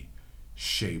really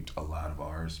shaped a lot of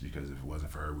ours, because if it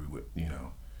wasn't for her, we would, you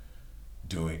know,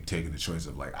 taking the choice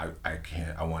of like,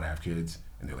 I want to have kids,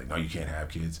 and they're like, no, you can't have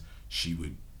kids. She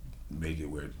would make it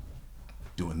where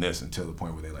doing this until the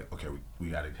point where they're like, okay, we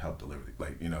got to help deliver,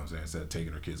 like, you know what I'm saying, instead of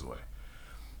taking her kids away.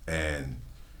 And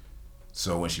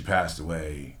so when she passed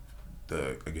away,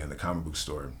 the comic book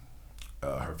store,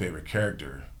 her favorite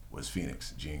character was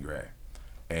Phoenix, Jean Grey.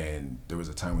 And there was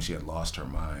a time when she had lost her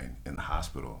mind in the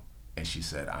hospital, and she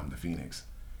said, I'm the Phoenix.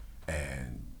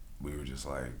 And we were just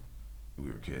like, we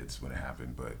were kids when it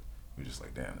happened, but we were just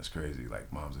like, damn, that's crazy.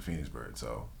 Like, mom's a Phoenix bird.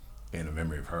 So in the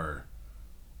memory of her,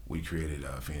 we created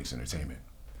Phoenix Entertainment.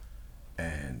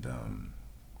 And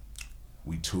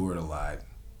we toured a lot.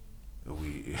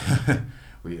 We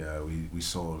we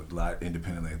sold a lot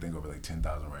independently, I think over like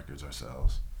 10,000 records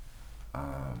ourselves.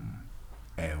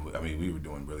 And I mean, we were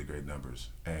doing really great numbers,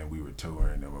 and we were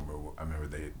touring. I remember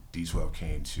D12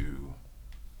 came to,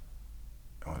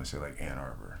 I want to say like Ann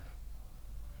Arbor,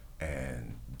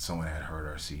 and someone had heard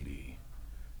our CD,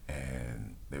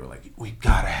 and they were like, "We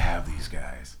gotta have these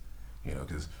guys," you know,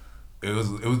 because it was,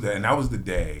 and that was the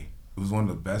day. It was one of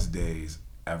the best days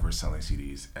ever selling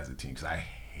CDs as a team, because I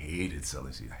hated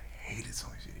selling CDs.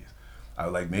 I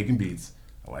like making beats.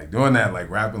 I like doing that, like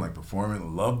rapping, like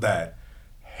performing. Loved that.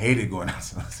 Hated going out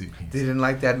selling CDs. Didn't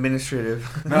like the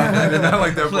administrative. No, I did not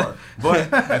like that part.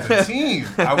 But as a team,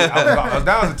 I was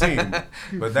down as a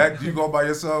team. But that, you go by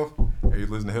yourself, and you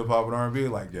listen to hip hop and R&B,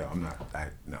 like, yeah, I'm not.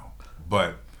 No.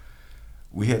 But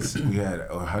we had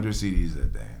 100 CDs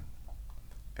that day,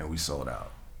 and we sold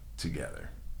out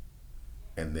together.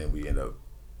 And then we ended up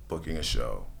booking a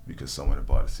show because someone had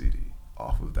bought a CD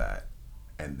off of that,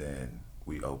 and then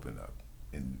we opened up,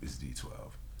 and it's D12,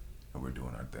 and we're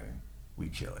doing our thing. We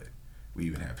kill it. We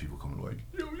even have people coming like,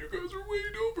 yo, you guys are way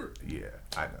doper. Yeah,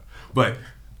 I know. But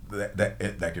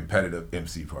that competitive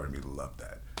MC part of me loved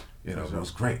that. You know, it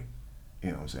was great. You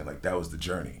know what I'm saying? Like, that was the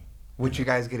journey. What'd you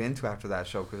guys get into after that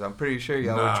show? Because I'm pretty sure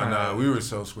y'all were trying to... we were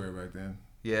so square back then.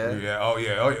 Yeah? Yeah. Oh,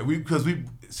 yeah. Because we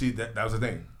see, that was the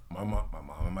thing. My mom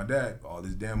and my dad, all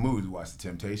these damn movies. We watched The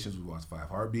Temptations. We watched 5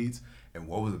 Heartbeats. And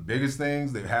what was the biggest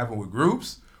things that happened with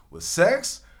groups was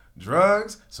sex,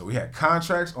 drugs. So we had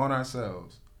contracts on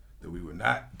ourselves that we were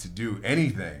not to do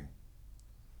anything,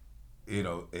 you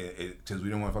know, because we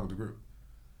didn't want to fuck with the group.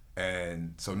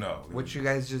 And so no. Would you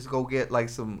guys just go get like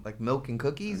some like milk and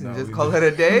cookies and No, just we call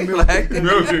didn't. it a day?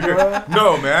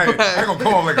 No, man, I ain't gonna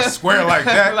come home like a square like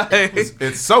that. Like-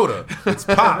 It's soda, it's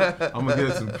pop. I'm gonna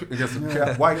get some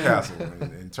White Castle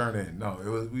and turn in. No, it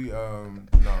was no.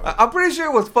 I'm pretty sure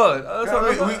it was fun.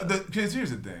 Because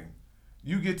here's the thing,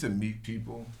 you get to meet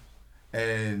people,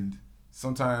 and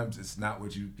sometimes it's not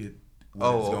what you get.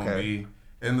 What it's gonna be.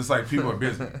 And it's like people are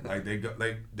busy. Like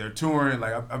they're touring.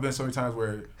 Like I've been so many times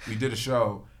where we did a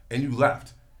show and you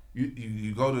left.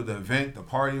 You go to the event, the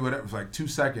party, whatever, for like 2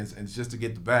 seconds, and it's just to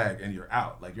get the bag, and you're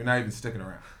out. Like you're not even sticking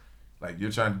around. Like you're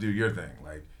trying to do your thing.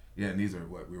 Like yeah, and these are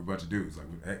what we were a bunch of dudes. Like,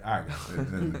 hey, all right,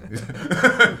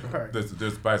 guys.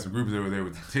 There's probably some groups that were there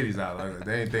with titties out. Like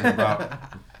they ain't thinking about.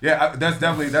 Yeah, that's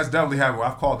definitely happened.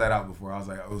 I've called that out before. I was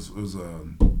like,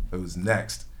 it was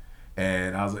Next,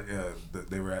 and I was like,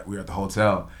 we were at the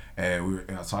hotel, and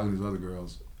I was talking to these other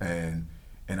girls, and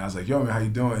I was like, yo, man, how you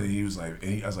doing? And he was like,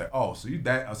 I was like, oh, so you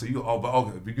that? I said, but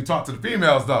okay, you can talk to the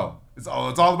females though. It's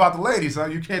all about the ladies, so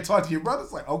you can't talk to your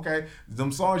brothers. Like, okay,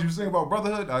 them songs you sing about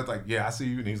brotherhood. I was like, yeah, I see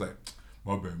you. And he's like,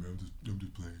 my bad, man, I'm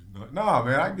just playing. Nah,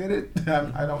 man, I get it.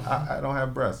 I don't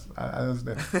have breasts. I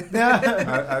understand.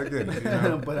 I get it. You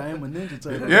know? But I am a Ninja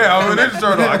Turtle. Yeah, I'm a Ninja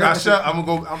Turtle. I got shut. I'm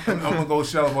gonna go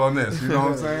shut up on this. You know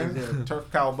what I'm saying? Yeah.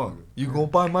 Turf cowabunga. You gonna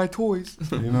buy my toys?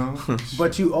 You know.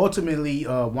 But you ultimately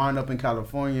wound up in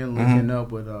California, linking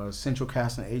up with Central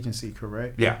Casting Agency,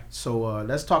 correct? Yeah. So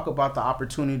let's talk about the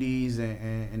opportunities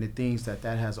and the things that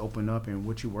has opened up and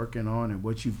what you're working on and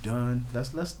what you've done.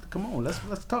 Let's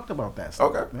talk about that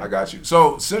stuff. Okay, man. I got you.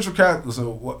 So Central Casting.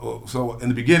 So in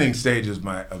the beginning stages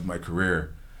of my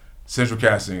career, Central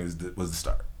Casting was the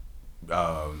start.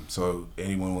 So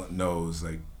anyone knows,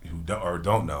 like, who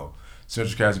don't know,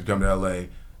 Central Casting come to LA.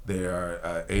 They are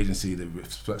an agency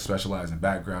that specializes in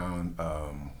background,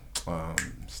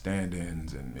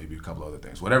 stand-ins, and maybe a couple other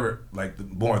things. Whatever, like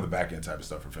more of the back-end type of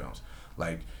stuff for films.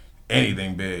 Like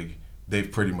anything big,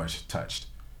 they've pretty much touched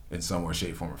in some way,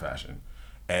 shape, form, or fashion.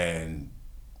 And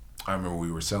I remember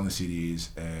we were selling CDs,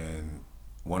 and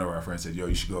one of our friends said, yo,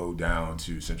 you should go down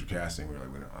to Central Casting. We were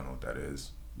like, I don't know what that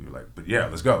is. We were like, but yeah,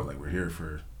 let's go. Like, we're here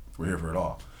for it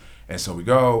all. And so we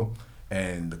go,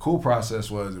 and the cool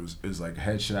process was it was like a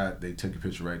headshot. They took a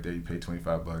picture right there. You pay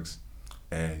 $25,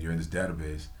 and you're in this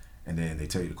database. And then they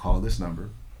tell you to call this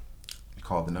number. You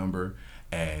call the number,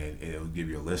 and it'll give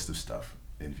you a list of stuff.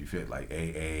 And if you fit like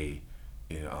AA,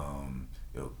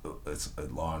 it's a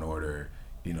Law and Order,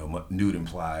 nude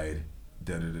implied,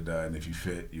 da-da-da-da. And if you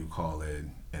fit, you call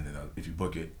in, and then if you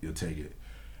book it, you'll take it,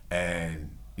 and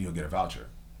you'll get a voucher.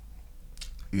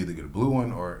 You either get a blue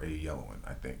one or a yellow one,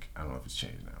 I think. I don't know if it's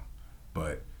changed now.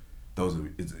 But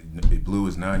blue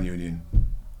is non-union,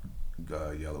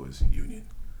 yellow is union.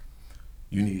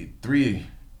 You need 3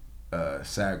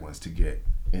 SAG ones to get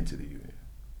into the union,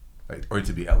 like, or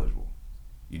to be eligible.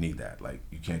 You need that. Like,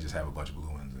 you can't just have a bunch of blue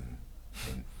ones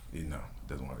and it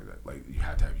doesn't work like that. Like, you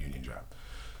have to have a union job.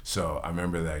 So I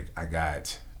remember, like, I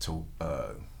got to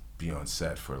be on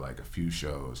set for like a few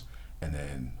shows, and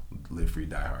then Live Free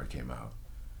Die Hard came out,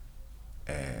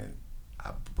 and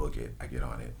I book it. I get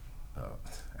on it.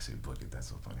 I say book it. That's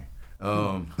so funny.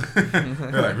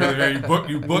 They're like, really, man?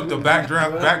 You booked the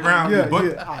background. Yeah,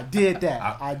 I did that.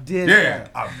 I did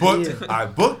that. I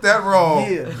booked that role.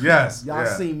 Yeah. Yes. Y'all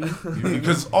see me.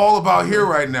 Because it's all about here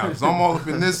right now. Because I'm all up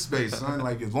in this space, son.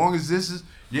 Like, as long as this is,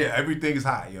 everything is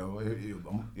hot, yo.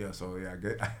 So I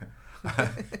get. I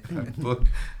book.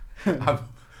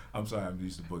 I'm sorry, I'm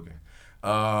used to booking.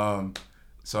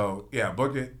 So I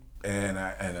book it,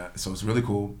 and so it's really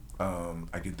cool.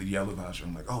 I get the yellow voucher.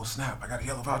 I'm like, oh snap, I got a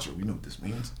yellow voucher. You know what this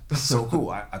means? That's so cool.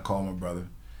 I call my brother.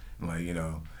 I'm like,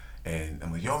 and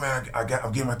I'm like, yo man, I'm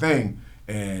getting my thing,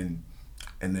 and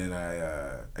then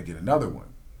I get another one,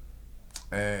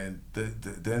 and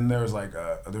then there's like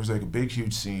a big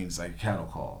huge scene. It's like a cattle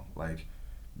call. Like,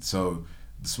 so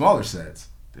the smaller sets,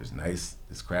 there's nice,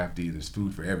 there's crafty, there's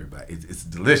food for everybody. It's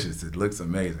delicious. It looks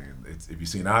amazing. If you've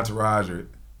seen Entourage or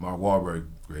Mark Wahlberg,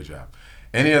 great job.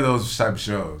 Any of those type of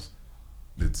shows,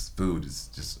 food is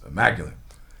just immaculate.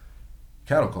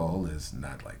 Cattle Call is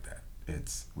not like that.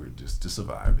 We're just to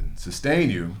survive and sustain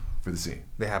you for the scene.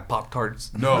 They have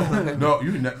Pop-Tarts. No,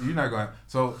 you're not going.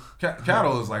 So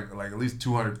cattle is like at least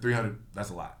 200, 300. That's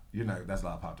a lot. That's a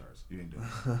lot of Pop-Tarts. You ain't doing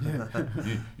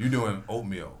it. You're doing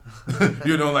oatmeal.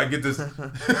 You don't like get this,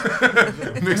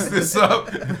 mix this up.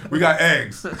 We got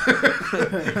eggs.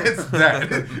 It's that.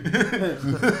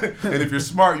 And if you're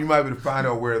smart, you might be able to find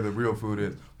out where the real food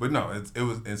is. But no, it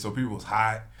was, and so people was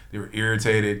hot. They were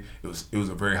irritated. It was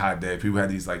a very hot day. People had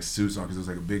these like suits on because it was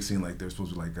like a big scene. Like they're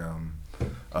supposed to be like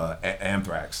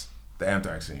Anthrax, the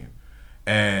Anthrax scene,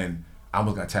 and I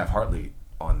almost got Taft Hartley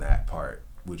on that part,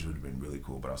 which would have been really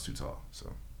cool. But I was too tall,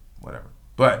 so whatever.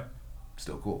 But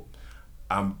still cool.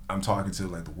 I'm talking to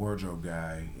like the wardrobe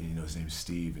guy, and his name is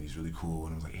Steve, and he's really cool.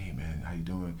 And I was like, hey man, how you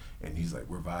doing? And he's like,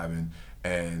 we're vibing.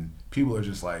 And people are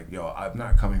just like, yo, I'm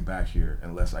not coming back here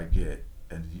unless I get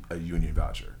a union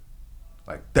voucher.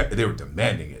 Like they were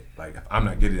demanding it. Like if I'm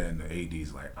not getting it in the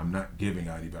ADs, like I'm not giving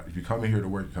out any voucher. If you're coming here to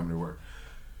work, you're coming to work.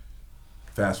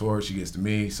 Fast forward, she gets to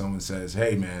me. Someone says,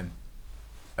 hey man,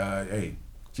 hey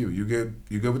Q, you good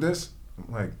with this?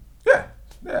 I'm like, yeah,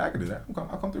 I can do that.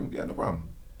 I'll come through. Yeah, no problem.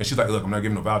 And she's like, look, I'm not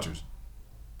giving no vouchers.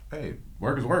 hey,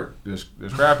 work is work. There's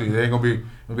crafty. It ain't gonna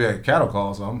be a cattle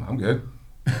call, so I'm good.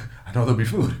 I know there'll be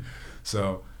food.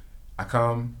 So I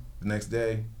come the next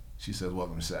day. She says,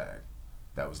 "Welcome to SAG."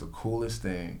 That was the coolest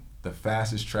thing, the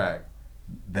fastest track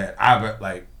that I've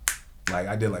like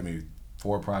I did like maybe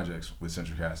 4 projects with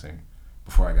Central Casting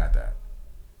before I got that.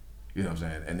 You know what I'm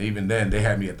saying? And even then, they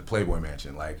had me at the Playboy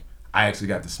Mansion. Like, I actually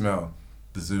got to smell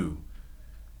the zoo.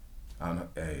 I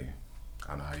don't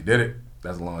know how you did it.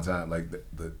 That's a long time. Like,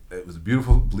 it was a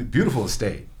beautiful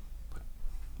estate. But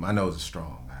my nose is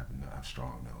strong. I have a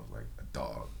strong nose, like a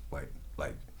dog.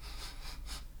 Like.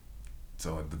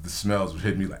 So the smells would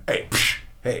hit me like, hey, psh,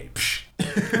 hey, psh.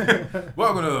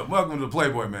 welcome to the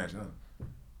Playboy Mansion.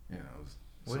 You know.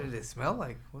 What did it smell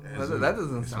like? That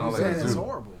doesn't sound sound like like a zoo.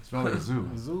 horrible. It smelled like a zoo.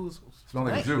 Zoos. Smelled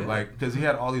like a zoo, like because he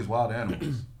had all these wild animals.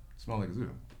 It smelled like a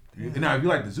zoo. Now, if you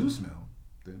like the zoo smell,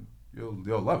 then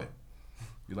you'll love it.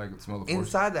 You like the smell of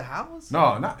inside the house?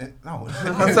 No. That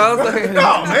sounds like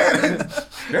no, man.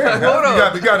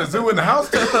 Yeah, you got a zoo in the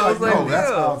house. I was like, no, that's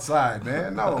yeah. outside,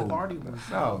 man. No, Party was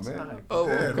no, outside. man. Oh,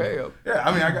 Yeah, okay. Yeah,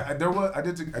 I mean, I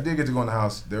did get to go in the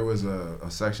house. There was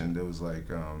a section that was like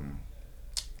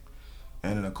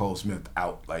Anna Nicole Smith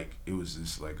out. Like, it was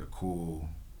just like a cool,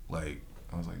 like,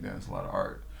 I was like, damn, it's a lot of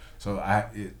art. So the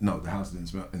house didn't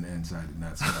smell, and the inside did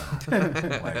not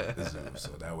smell like the zoo. So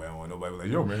that way I want nobody to be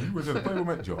like, yo, man, you went to the Playboy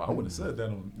Mansion. Yo, I wouldn't have said that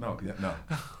on, no.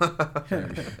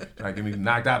 Trying to get me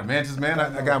knocked out of mansions, man.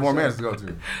 I got more mansions to go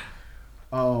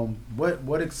to.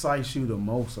 What excites you the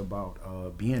most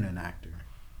about being an actor?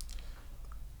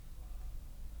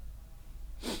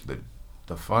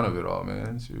 The fun of it all,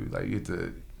 man. You get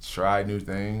to try new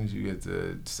things. You get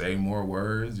to say more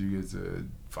words. You get to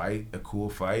fight a cool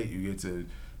fight. You get to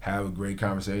have great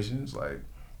conversations. Like,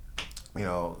 you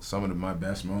know, some of my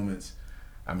best moments.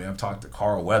 I mean, I've talked to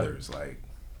Carl Weathers, like,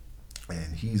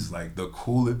 and he's like the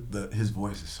coolest. His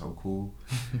voice is so cool.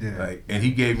 Yeah. Like, and he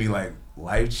gave me like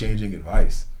life-changing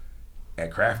advice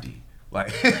at Crafty.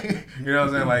 Like, you know what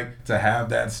I'm saying? Like, to have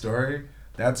that story,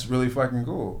 that's really fucking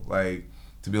cool. Like,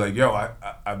 to be like, yo,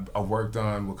 I worked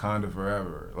on Wakanda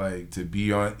Forever. Like, to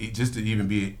be on, just to even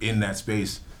be in that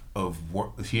space of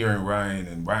hearing Ryan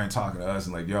and Ryan talking to us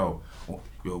and like, yo,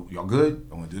 y'all good?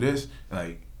 I want to do this.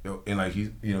 Like, and like he's,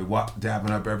 you know, dapping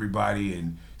up everybody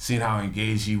and seeing how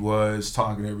engaged he was,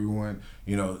 talking to everyone.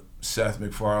 You know, Seth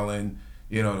MacFarlane,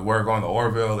 you know, to work on the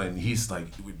Orville, and he's like,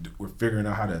 we're figuring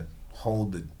out how to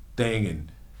hold the thing,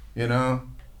 and you know,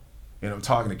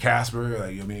 talking to Casper,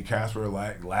 like, I mean, Casper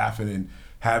like laughing and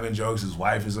having jokes. His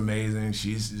wife is amazing.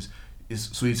 She's just as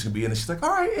sweet as can be, and she's like, all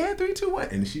right, and 3, 2, 1,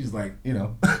 and she's like, you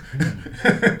know,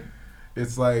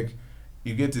 it's like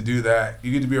you get to do that.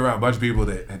 You get to be around a bunch of people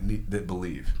that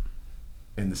believe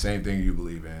in the same thing you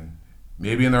believe in,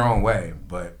 maybe in their own way,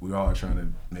 but we all are trying to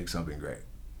make something great,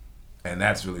 and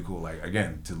that's really cool. Like,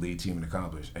 again, to lead, team, and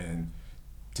accomplish, and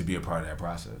to be a part of that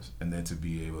process, and then to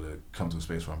be able to come to a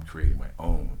space where I'm creating my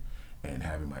own and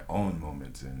having my own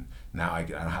moments, and now I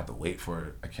don't have to wait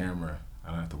for a camera.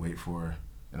 I don't have to wait for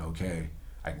an okay.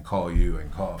 I can call you and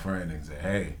call a friend and say,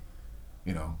 hey,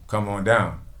 you know, come on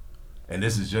down. And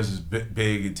this is just as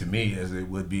big to me as it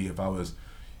would be if I was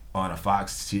on a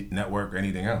Fox network or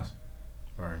anything else.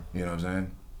 Right. You know what I'm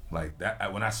saying? Like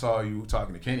that, when I saw you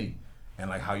talking to Kenny and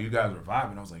like how you guys were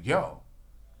vibing, I was like, yo,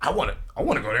 I want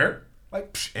to go there.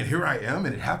 Like, and here I am,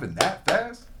 and it happened that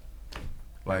fast.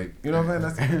 Like, you know what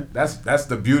I'm saying? That's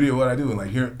the beauty of what I do, and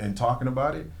like here and talking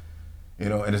about it, you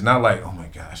know. And it's not like, oh my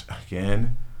gosh,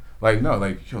 again. Like, no,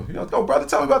 like, yo, brother,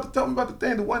 tell me about the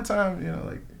thing the one time. You know,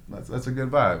 like that's a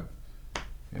good vibe.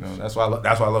 You know, that's why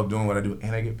I love doing what I do,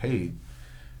 and I get paid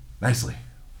nicely.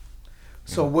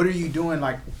 So what are you doing?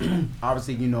 Like,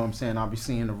 obviously, you know what I'm saying, I'll be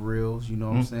seeing the reels, you know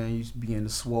what I'm saying? You used to be in the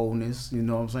swollenness, you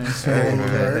know what I'm saying?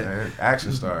 Hey,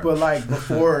 action star. But like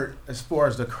before, as far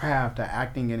as the craft, the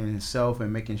acting in itself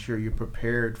and making sure you're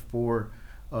prepared for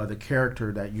the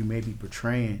character that you may be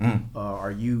portraying,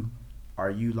 are you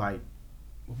like,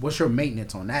 what's your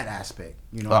maintenance on that aspect?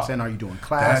 You know what I'm saying? Are you doing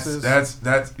classes?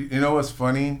 That's you know what's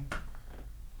funny?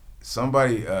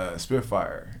 Somebody,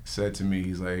 Spitfire, said to me,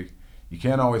 he's like, you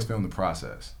can't always film the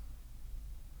process.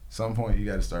 At some point, you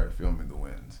got to start filming the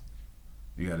wins.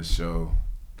 You got to show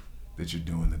that you're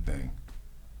doing the thing.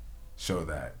 Show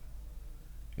that.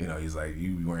 You know, he's like,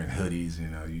 you wearing hoodies, you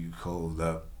know, you cold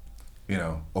up, you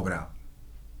know, open out.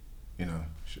 You know,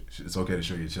 it's okay to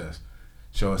show your chest.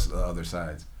 Show us the other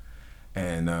sides.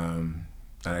 And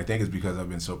I think it's because I've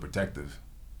been so protective.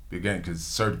 Again, because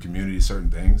certain communities,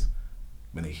 certain things,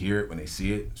 when they hear it, when they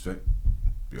see it, it's like,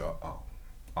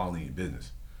 all in your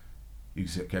business. You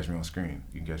can catch me on screen.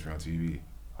 You can catch me on TV.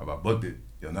 If I booked it,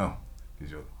 you'll know, because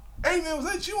you'll Hey man, was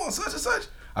that you on such and such?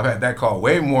 I've had that call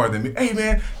way more than me. Hey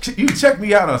man, you check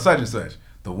me out on such and such.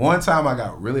 The one time I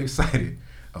got really excited,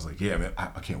 I was like, yeah man,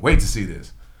 I can't wait to see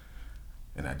this.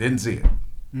 And I didn't see it.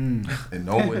 And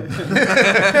no one.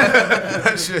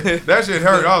 that shit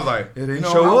hurt. I was like, it didn't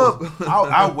show up.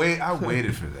 I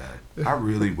waited for that. I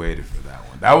really waited for that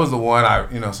one. That was the one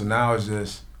so now it's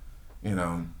just,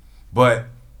 but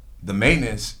the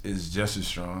maintenance is just as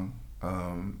strong.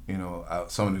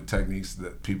 Some of the techniques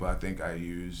that people I think I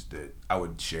use that I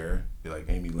would share, like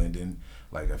Amy Linden,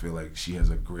 like I feel like she has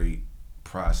a great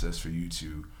process for you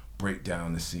to break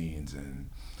down the scenes and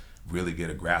really get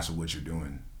a grasp of what you're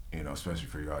doing, especially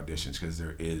for your auditions, because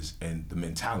there is, and the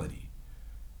mentality,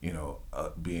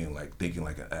 being like, thinking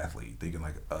like an athlete, thinking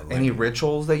like a Any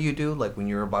rituals that you do, like when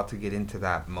you're about to get into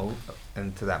that mode,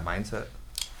 into that mindset?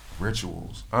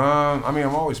 Rituals. I'm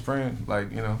always praying, like,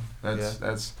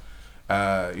 that's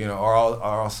or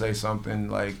I'll say something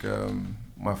like,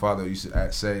 my father used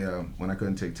to say, when I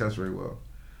couldn't take tests very well,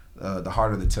 the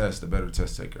harder the test, the better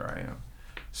test taker I am.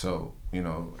 So,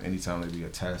 anytime there'd be a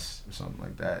test or something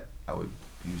like that, I would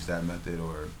use that method,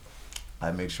 or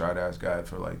I'd make sure I'd ask God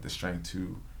for like the strength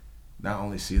to not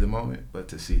only see the moment, but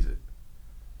to seize it.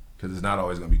 Because it's not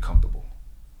always going to be comfortable,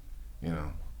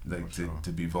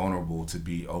 to be vulnerable, to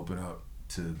be open up,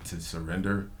 to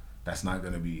surrender. That's not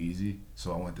going to be easy.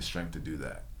 So I want the strength to do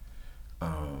that.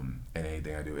 And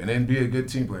anything I do. And then be a good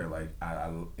team player. Like,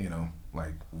 I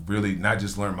like really not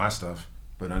just learn my stuff,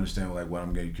 but understand like what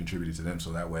I'm going to contribute to them,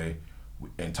 so that way,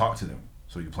 and talk to them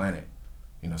so you plan it.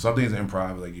 Some things are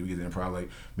improv, like you get the improv, like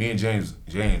me and James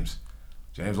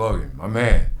Logan, my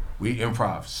man, we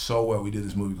improv so well. We did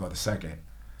this movie called The Second,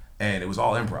 and it was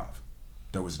all improv.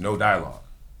 There was no dialogue.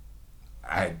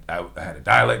 I had a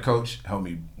dialect coach help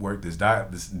me work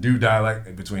this new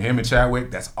dialect between him and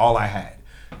Chadwick. That's all I had,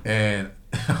 and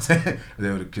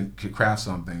they would craft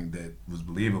something that was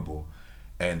believable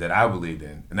and that I believed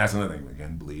in. And that's another thing,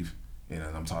 again, believe. And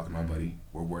I'm talking to my buddy.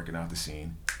 We're working out the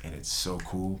scene, and it's so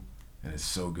cool, and it's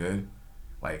so good.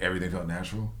 Like, everything felt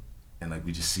natural, and like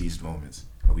we just seized moments,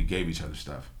 and we gave each other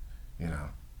stuff, And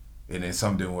then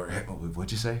some didn't work. Hey,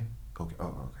 what'd you say? Okay. Oh,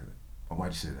 okay. Oh,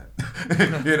 why'd you say that?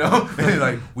 And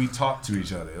like we talk to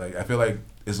each other. Like, I feel like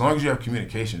as long as you have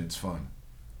communication, it's fun.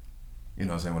 What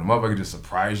I'm saying? When a motherfucker just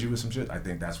surprise you with some shit, I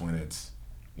think that's when it's,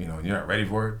 and you're not ready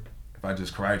for it. If I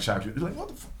just karate chop you, you're like, what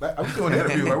the fuck? I was doing an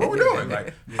interview, like, what we doing?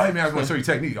 Like, hey man, I was gonna show you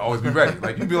technique. Always be ready.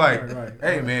 Like, you'd be like,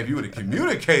 hey man, if you would have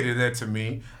communicated that to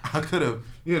me, I could have,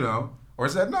 or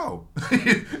said no.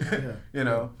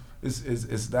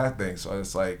 It's that thing. So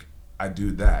it's like, I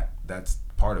do that. That's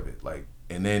part of it. Like,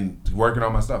 and then working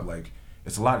on my stuff. Like,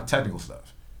 it's a lot of technical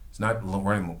stuff. It's not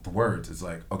learning the words. It's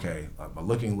like, okay, by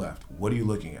looking left, what are you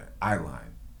looking at? Eye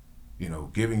line.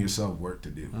 Giving yourself work to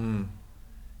do.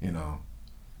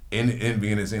 In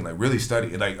being in the scene, like really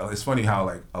study. Like, it's funny how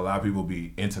like a lot of people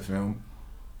be into film,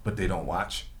 but they don't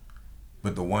watch.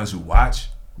 But the ones who watch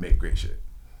make great shit.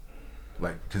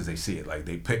 Like, because they see it. Like,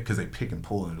 they pick and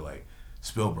pull into like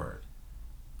Spielberg,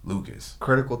 Lucas.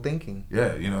 Critical thinking.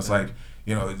 Yeah, it's like,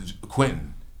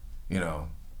 Quentin,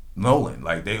 Nolan.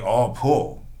 Like, they all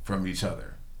pull from each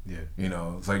other. Yeah.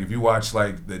 It's like if you watch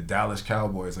like the Dallas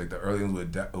Cowboys, like the early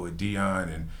ones with Dion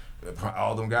and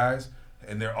all them guys.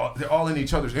 And they're all in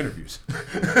each other's interviews.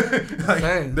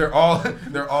 Like, they're all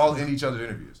in each other's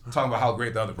interviews, talking about how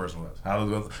great the other person was. How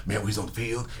man, we was on the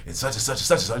field and such and such and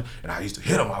such and such, and I used to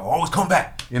hit him. I would always come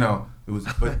back. It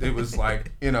was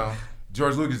like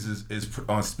George Lucas is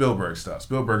on Spielberg stuff.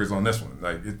 Spielberg is on this one.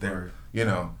 Like,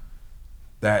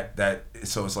 that.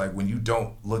 So it's like when you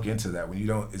don't look into that, when you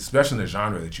don't, especially in the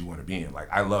genre that you want to be in. Like,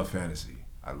 I love fantasy,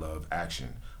 I love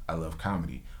action, I love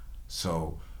comedy.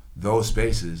 So those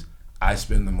spaces, I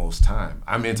spend the most time.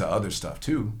 I'm into other stuff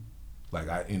too, like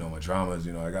my dramas.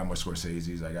 I got my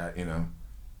Scorsese's. I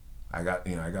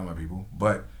got my people.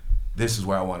 But this is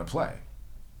where I want to play.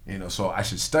 So I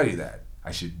should study that.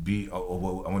 I should be. I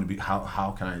want to be.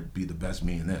 How can I be the best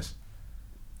me in this?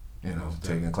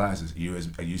 Taking classes. At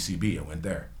UCB, I went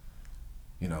there.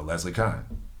 Leslie Kahn.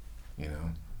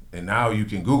 And now you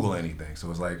can Google anything.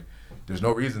 So it's like there's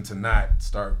no reason to not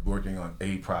start working on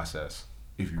a process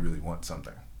if you really want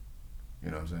something. You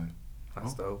know what I'm saying?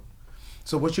 That's dope.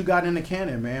 So what you got in the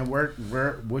cannon, man? What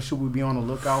should we be on the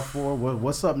lookout for?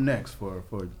 What's up next for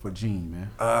Gene, man?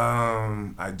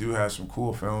 I do have some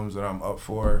cool films that I'm up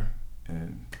for,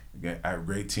 and again, I have a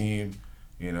great team.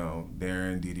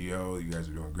 Darren, DDO, you guys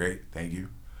are doing great. Thank you.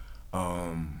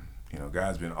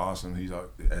 God's been awesome. He's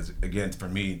again, for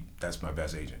me, that's my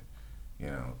best agent.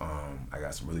 I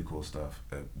got some really cool stuff.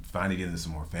 Finally getting into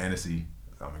some more fantasy.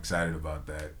 I'm excited about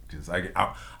that because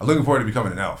I'm looking forward to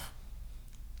becoming an elf.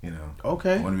 You know.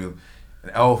 Okay. I want to be an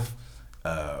elf,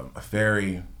 a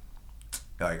fairy.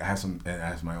 Like I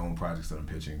have my own projects that I'm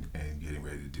pitching and getting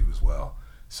ready to do as well.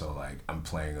 So like I'm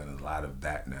playing on a lot of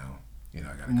that now. You know,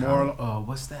 I got a more.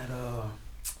 What's that?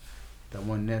 That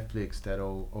one Netflix that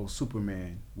old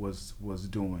Superman was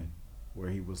doing, where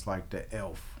he was like the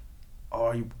elf.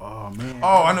 Oh man.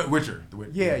 Oh, I know Witcher.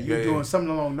 Yeah, you're doing something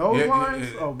along those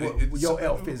lines. Your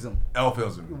elfism.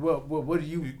 Elfism. What do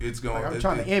you? It's going. Like, I'm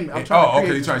trying to okay.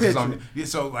 You're trying to say something. Yeah,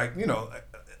 so like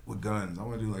with guns, I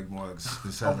want to do like more like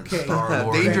Star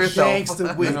Wars. Dangerous elf. You know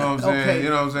what I'm saying? Okay. You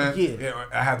know what I'm saying? Yeah.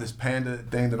 I have this panda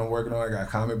thing that I'm working on. I got a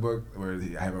comic book where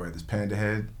I have this panda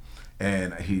head.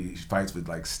 And he fights with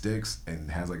like sticks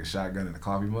and has like a shotgun and a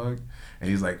coffee mug, and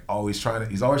he's like always trying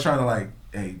to like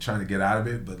trying to get out of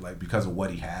it, but like because of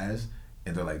what he has,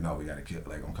 and they're like, no, we gotta kill,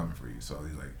 like I'm coming for you. So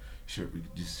he's like, sure, we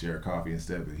just share a coffee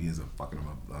instead, but he ends up fucking him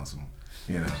up on some,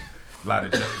 a lot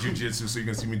of jujitsu. So you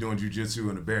can see me doing jujitsu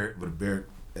with a bear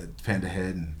panda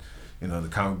head, and the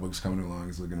comic book's coming along.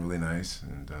 It's looking really nice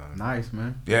and nice,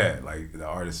 man. Yeah, like the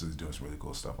artist is doing some really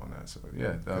cool stuff on that. So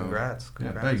yeah, congrats.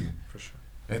 Yeah, thank you for sure.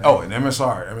 And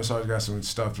MSR's got some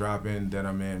stuff dropping that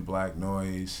I'm in. Black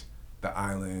Noise, The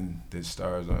Island, that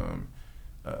stars what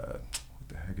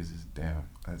the heck is this? Damn,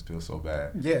 I just feel so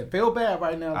bad. Yeah, feel bad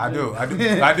right now. I do,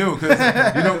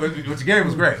 because what you gave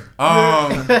was great.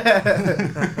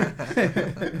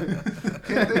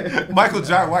 Michael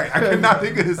Jai White, I could not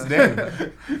think of his name.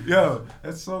 Yo,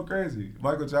 that's so crazy.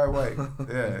 Michael Jai White.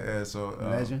 Yeah. So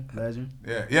legend.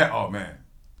 Yeah. Oh man.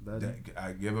 Legend.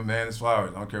 I give a man his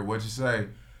flowers. I don't care what you say.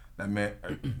 That man,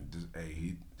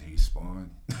 he spawned.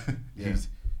 Yeah. He's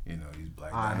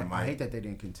Black Dynamite. I hate that they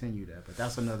didn't continue that, but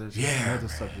that's another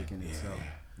subject in itself.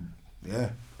 Yeah.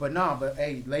 But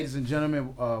hey, ladies and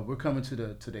gentlemen, we're coming to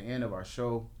the end of our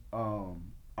show.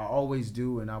 I always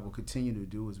do, and I will continue to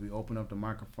do, is we open up the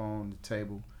microphone, the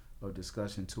table of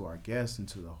discussion to our guests and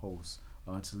to the hosts,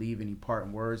 to leave any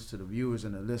parting words to the viewers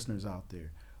and the listeners out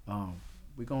there.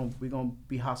 We're gonna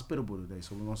be hospitable today,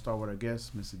 so we're gonna start with our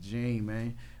guest, Mr. Gene,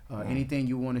 man. Anything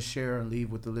you want to share and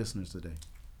leave with the listeners today?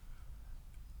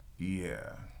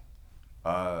 Yeah.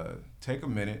 Take a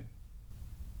minute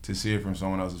to see it from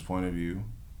someone else's point of view.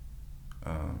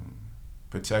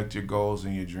 Protect your goals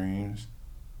and your dreams,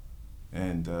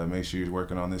 and make sure you're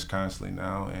working on this constantly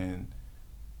now, and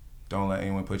don't let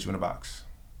anyone put you in a box.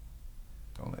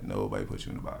 Don't let nobody put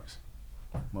you in a box.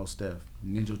 Most def.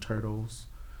 Ninja Turtles,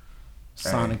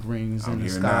 Sonic rings in the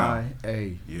sky. Now.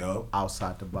 Hey, yep.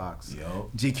 Outside the box.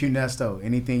 Yep. GQ Nesto,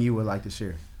 anything you would like to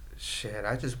share? Shit,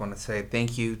 I just want to say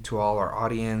thank you to all our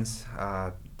audience.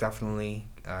 Definitely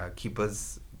keep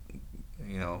us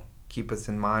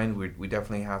in mind. We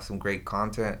definitely have some great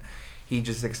content. He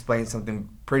just explained something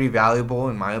pretty valuable,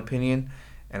 in my opinion,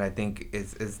 and I think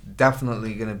it's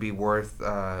definitely going to be worth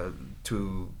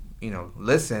to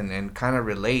listen and kind of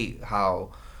relate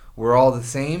how we're all the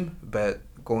same, but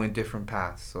going different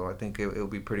paths. So I think it'll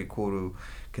be pretty cool to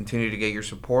continue to get your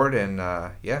support, and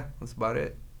that's about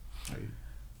it.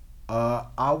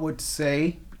 I would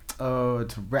say to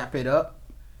wrap it up,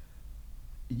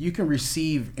 you can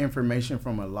receive information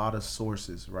from a lot of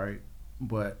sources, right?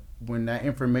 But when that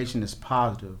information is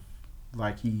positive,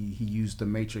 like he used the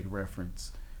Matrix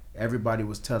reference, everybody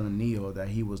was telling Neo that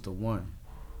he was the one.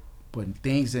 But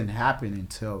things didn't happen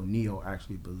until Neo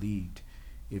actually believed.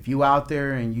 If you out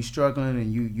there and you struggling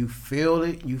and you feel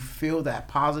it, you feel that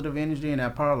positive energy and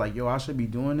that power, like, yo, I should be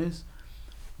doing this,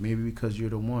 maybe because you're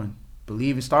the one.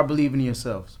 Believe it, start believing in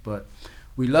yourselves. But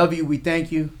we love you, we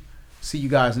thank you. See you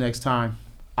guys next time.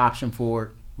 Option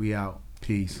Forward, we out.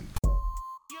 Peace.